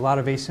 because a lot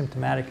of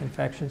asymptomatic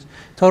infections.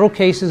 Total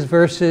cases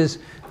versus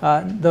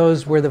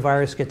those where the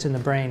virus gets in the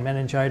brain,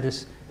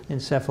 meningitis,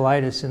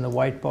 encephalitis in the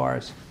white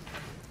bars.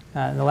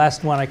 And the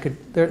last one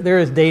there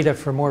is data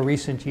for more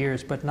recent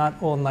years, but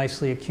not all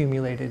nicely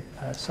accumulated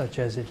such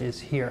as it is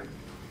here.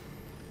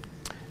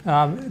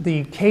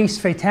 The case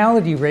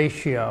fatality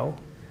ratio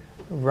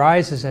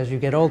rises as you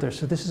get older.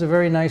 So this is a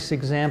very nice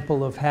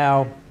example of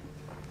how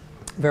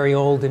very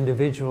old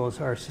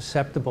individuals are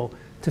susceptible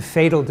to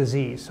fatal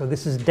disease. So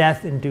this is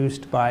death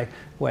induced by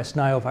West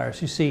Nile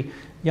virus. You see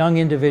young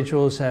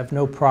individuals have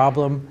no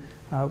problem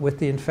with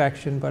the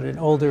infection, but in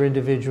older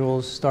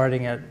individuals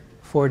starting at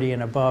 40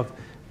 and above,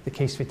 the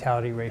case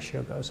fatality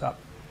ratio goes up.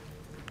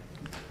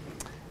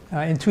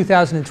 In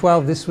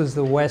 2012, this was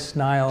the West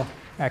Nile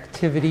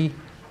activity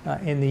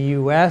in the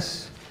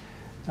US.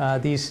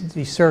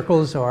 These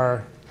circles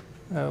are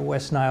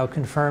West Nile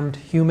confirmed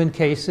human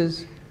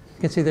cases.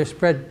 You can see they're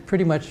spread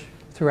pretty much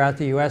throughout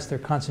the US. There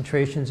are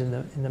concentrations in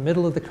the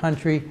middle of the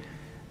country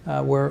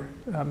where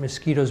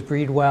mosquitoes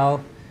breed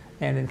well,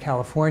 and in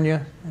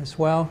California as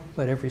well,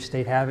 but every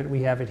state have it.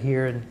 We have it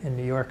here in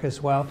New York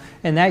as well.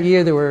 And that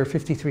year there were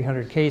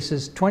 5,300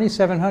 cases,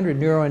 2,700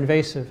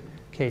 neuroinvasive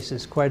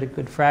cases, quite a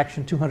good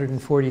fraction,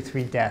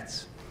 243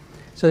 deaths.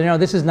 So you know,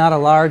 this is not a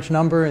large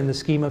number in the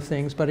scheme of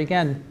things, but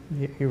again,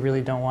 you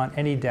really don't want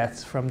any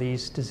deaths from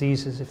these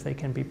diseases if they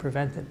can be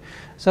prevented.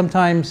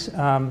 Sometimes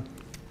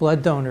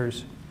blood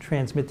donors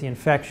transmit the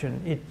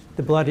infection.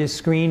 The blood is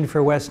screened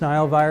for West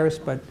Nile virus,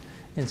 but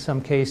in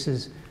some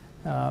cases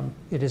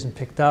it isn't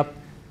picked up,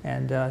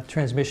 and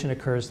transmission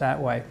occurs that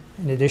way,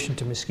 in addition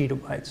to mosquito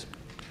bites.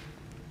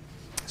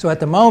 So at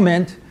the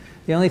moment,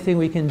 the only thing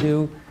we can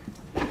do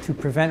to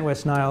prevent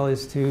West Nile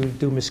is to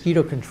do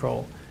mosquito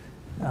control.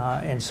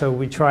 And so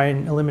we try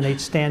and eliminate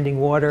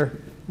standing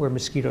water where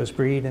mosquitoes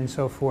breed and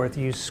so forth,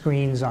 use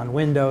screens on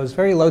windows,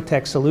 very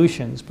low-tech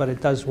solutions, but it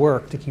does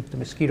work to keep the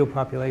mosquito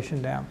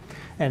population down.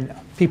 And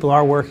people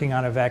are working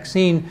on a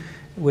vaccine,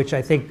 which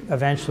I think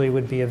eventually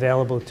would be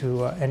available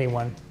to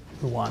anyone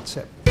who wants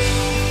it.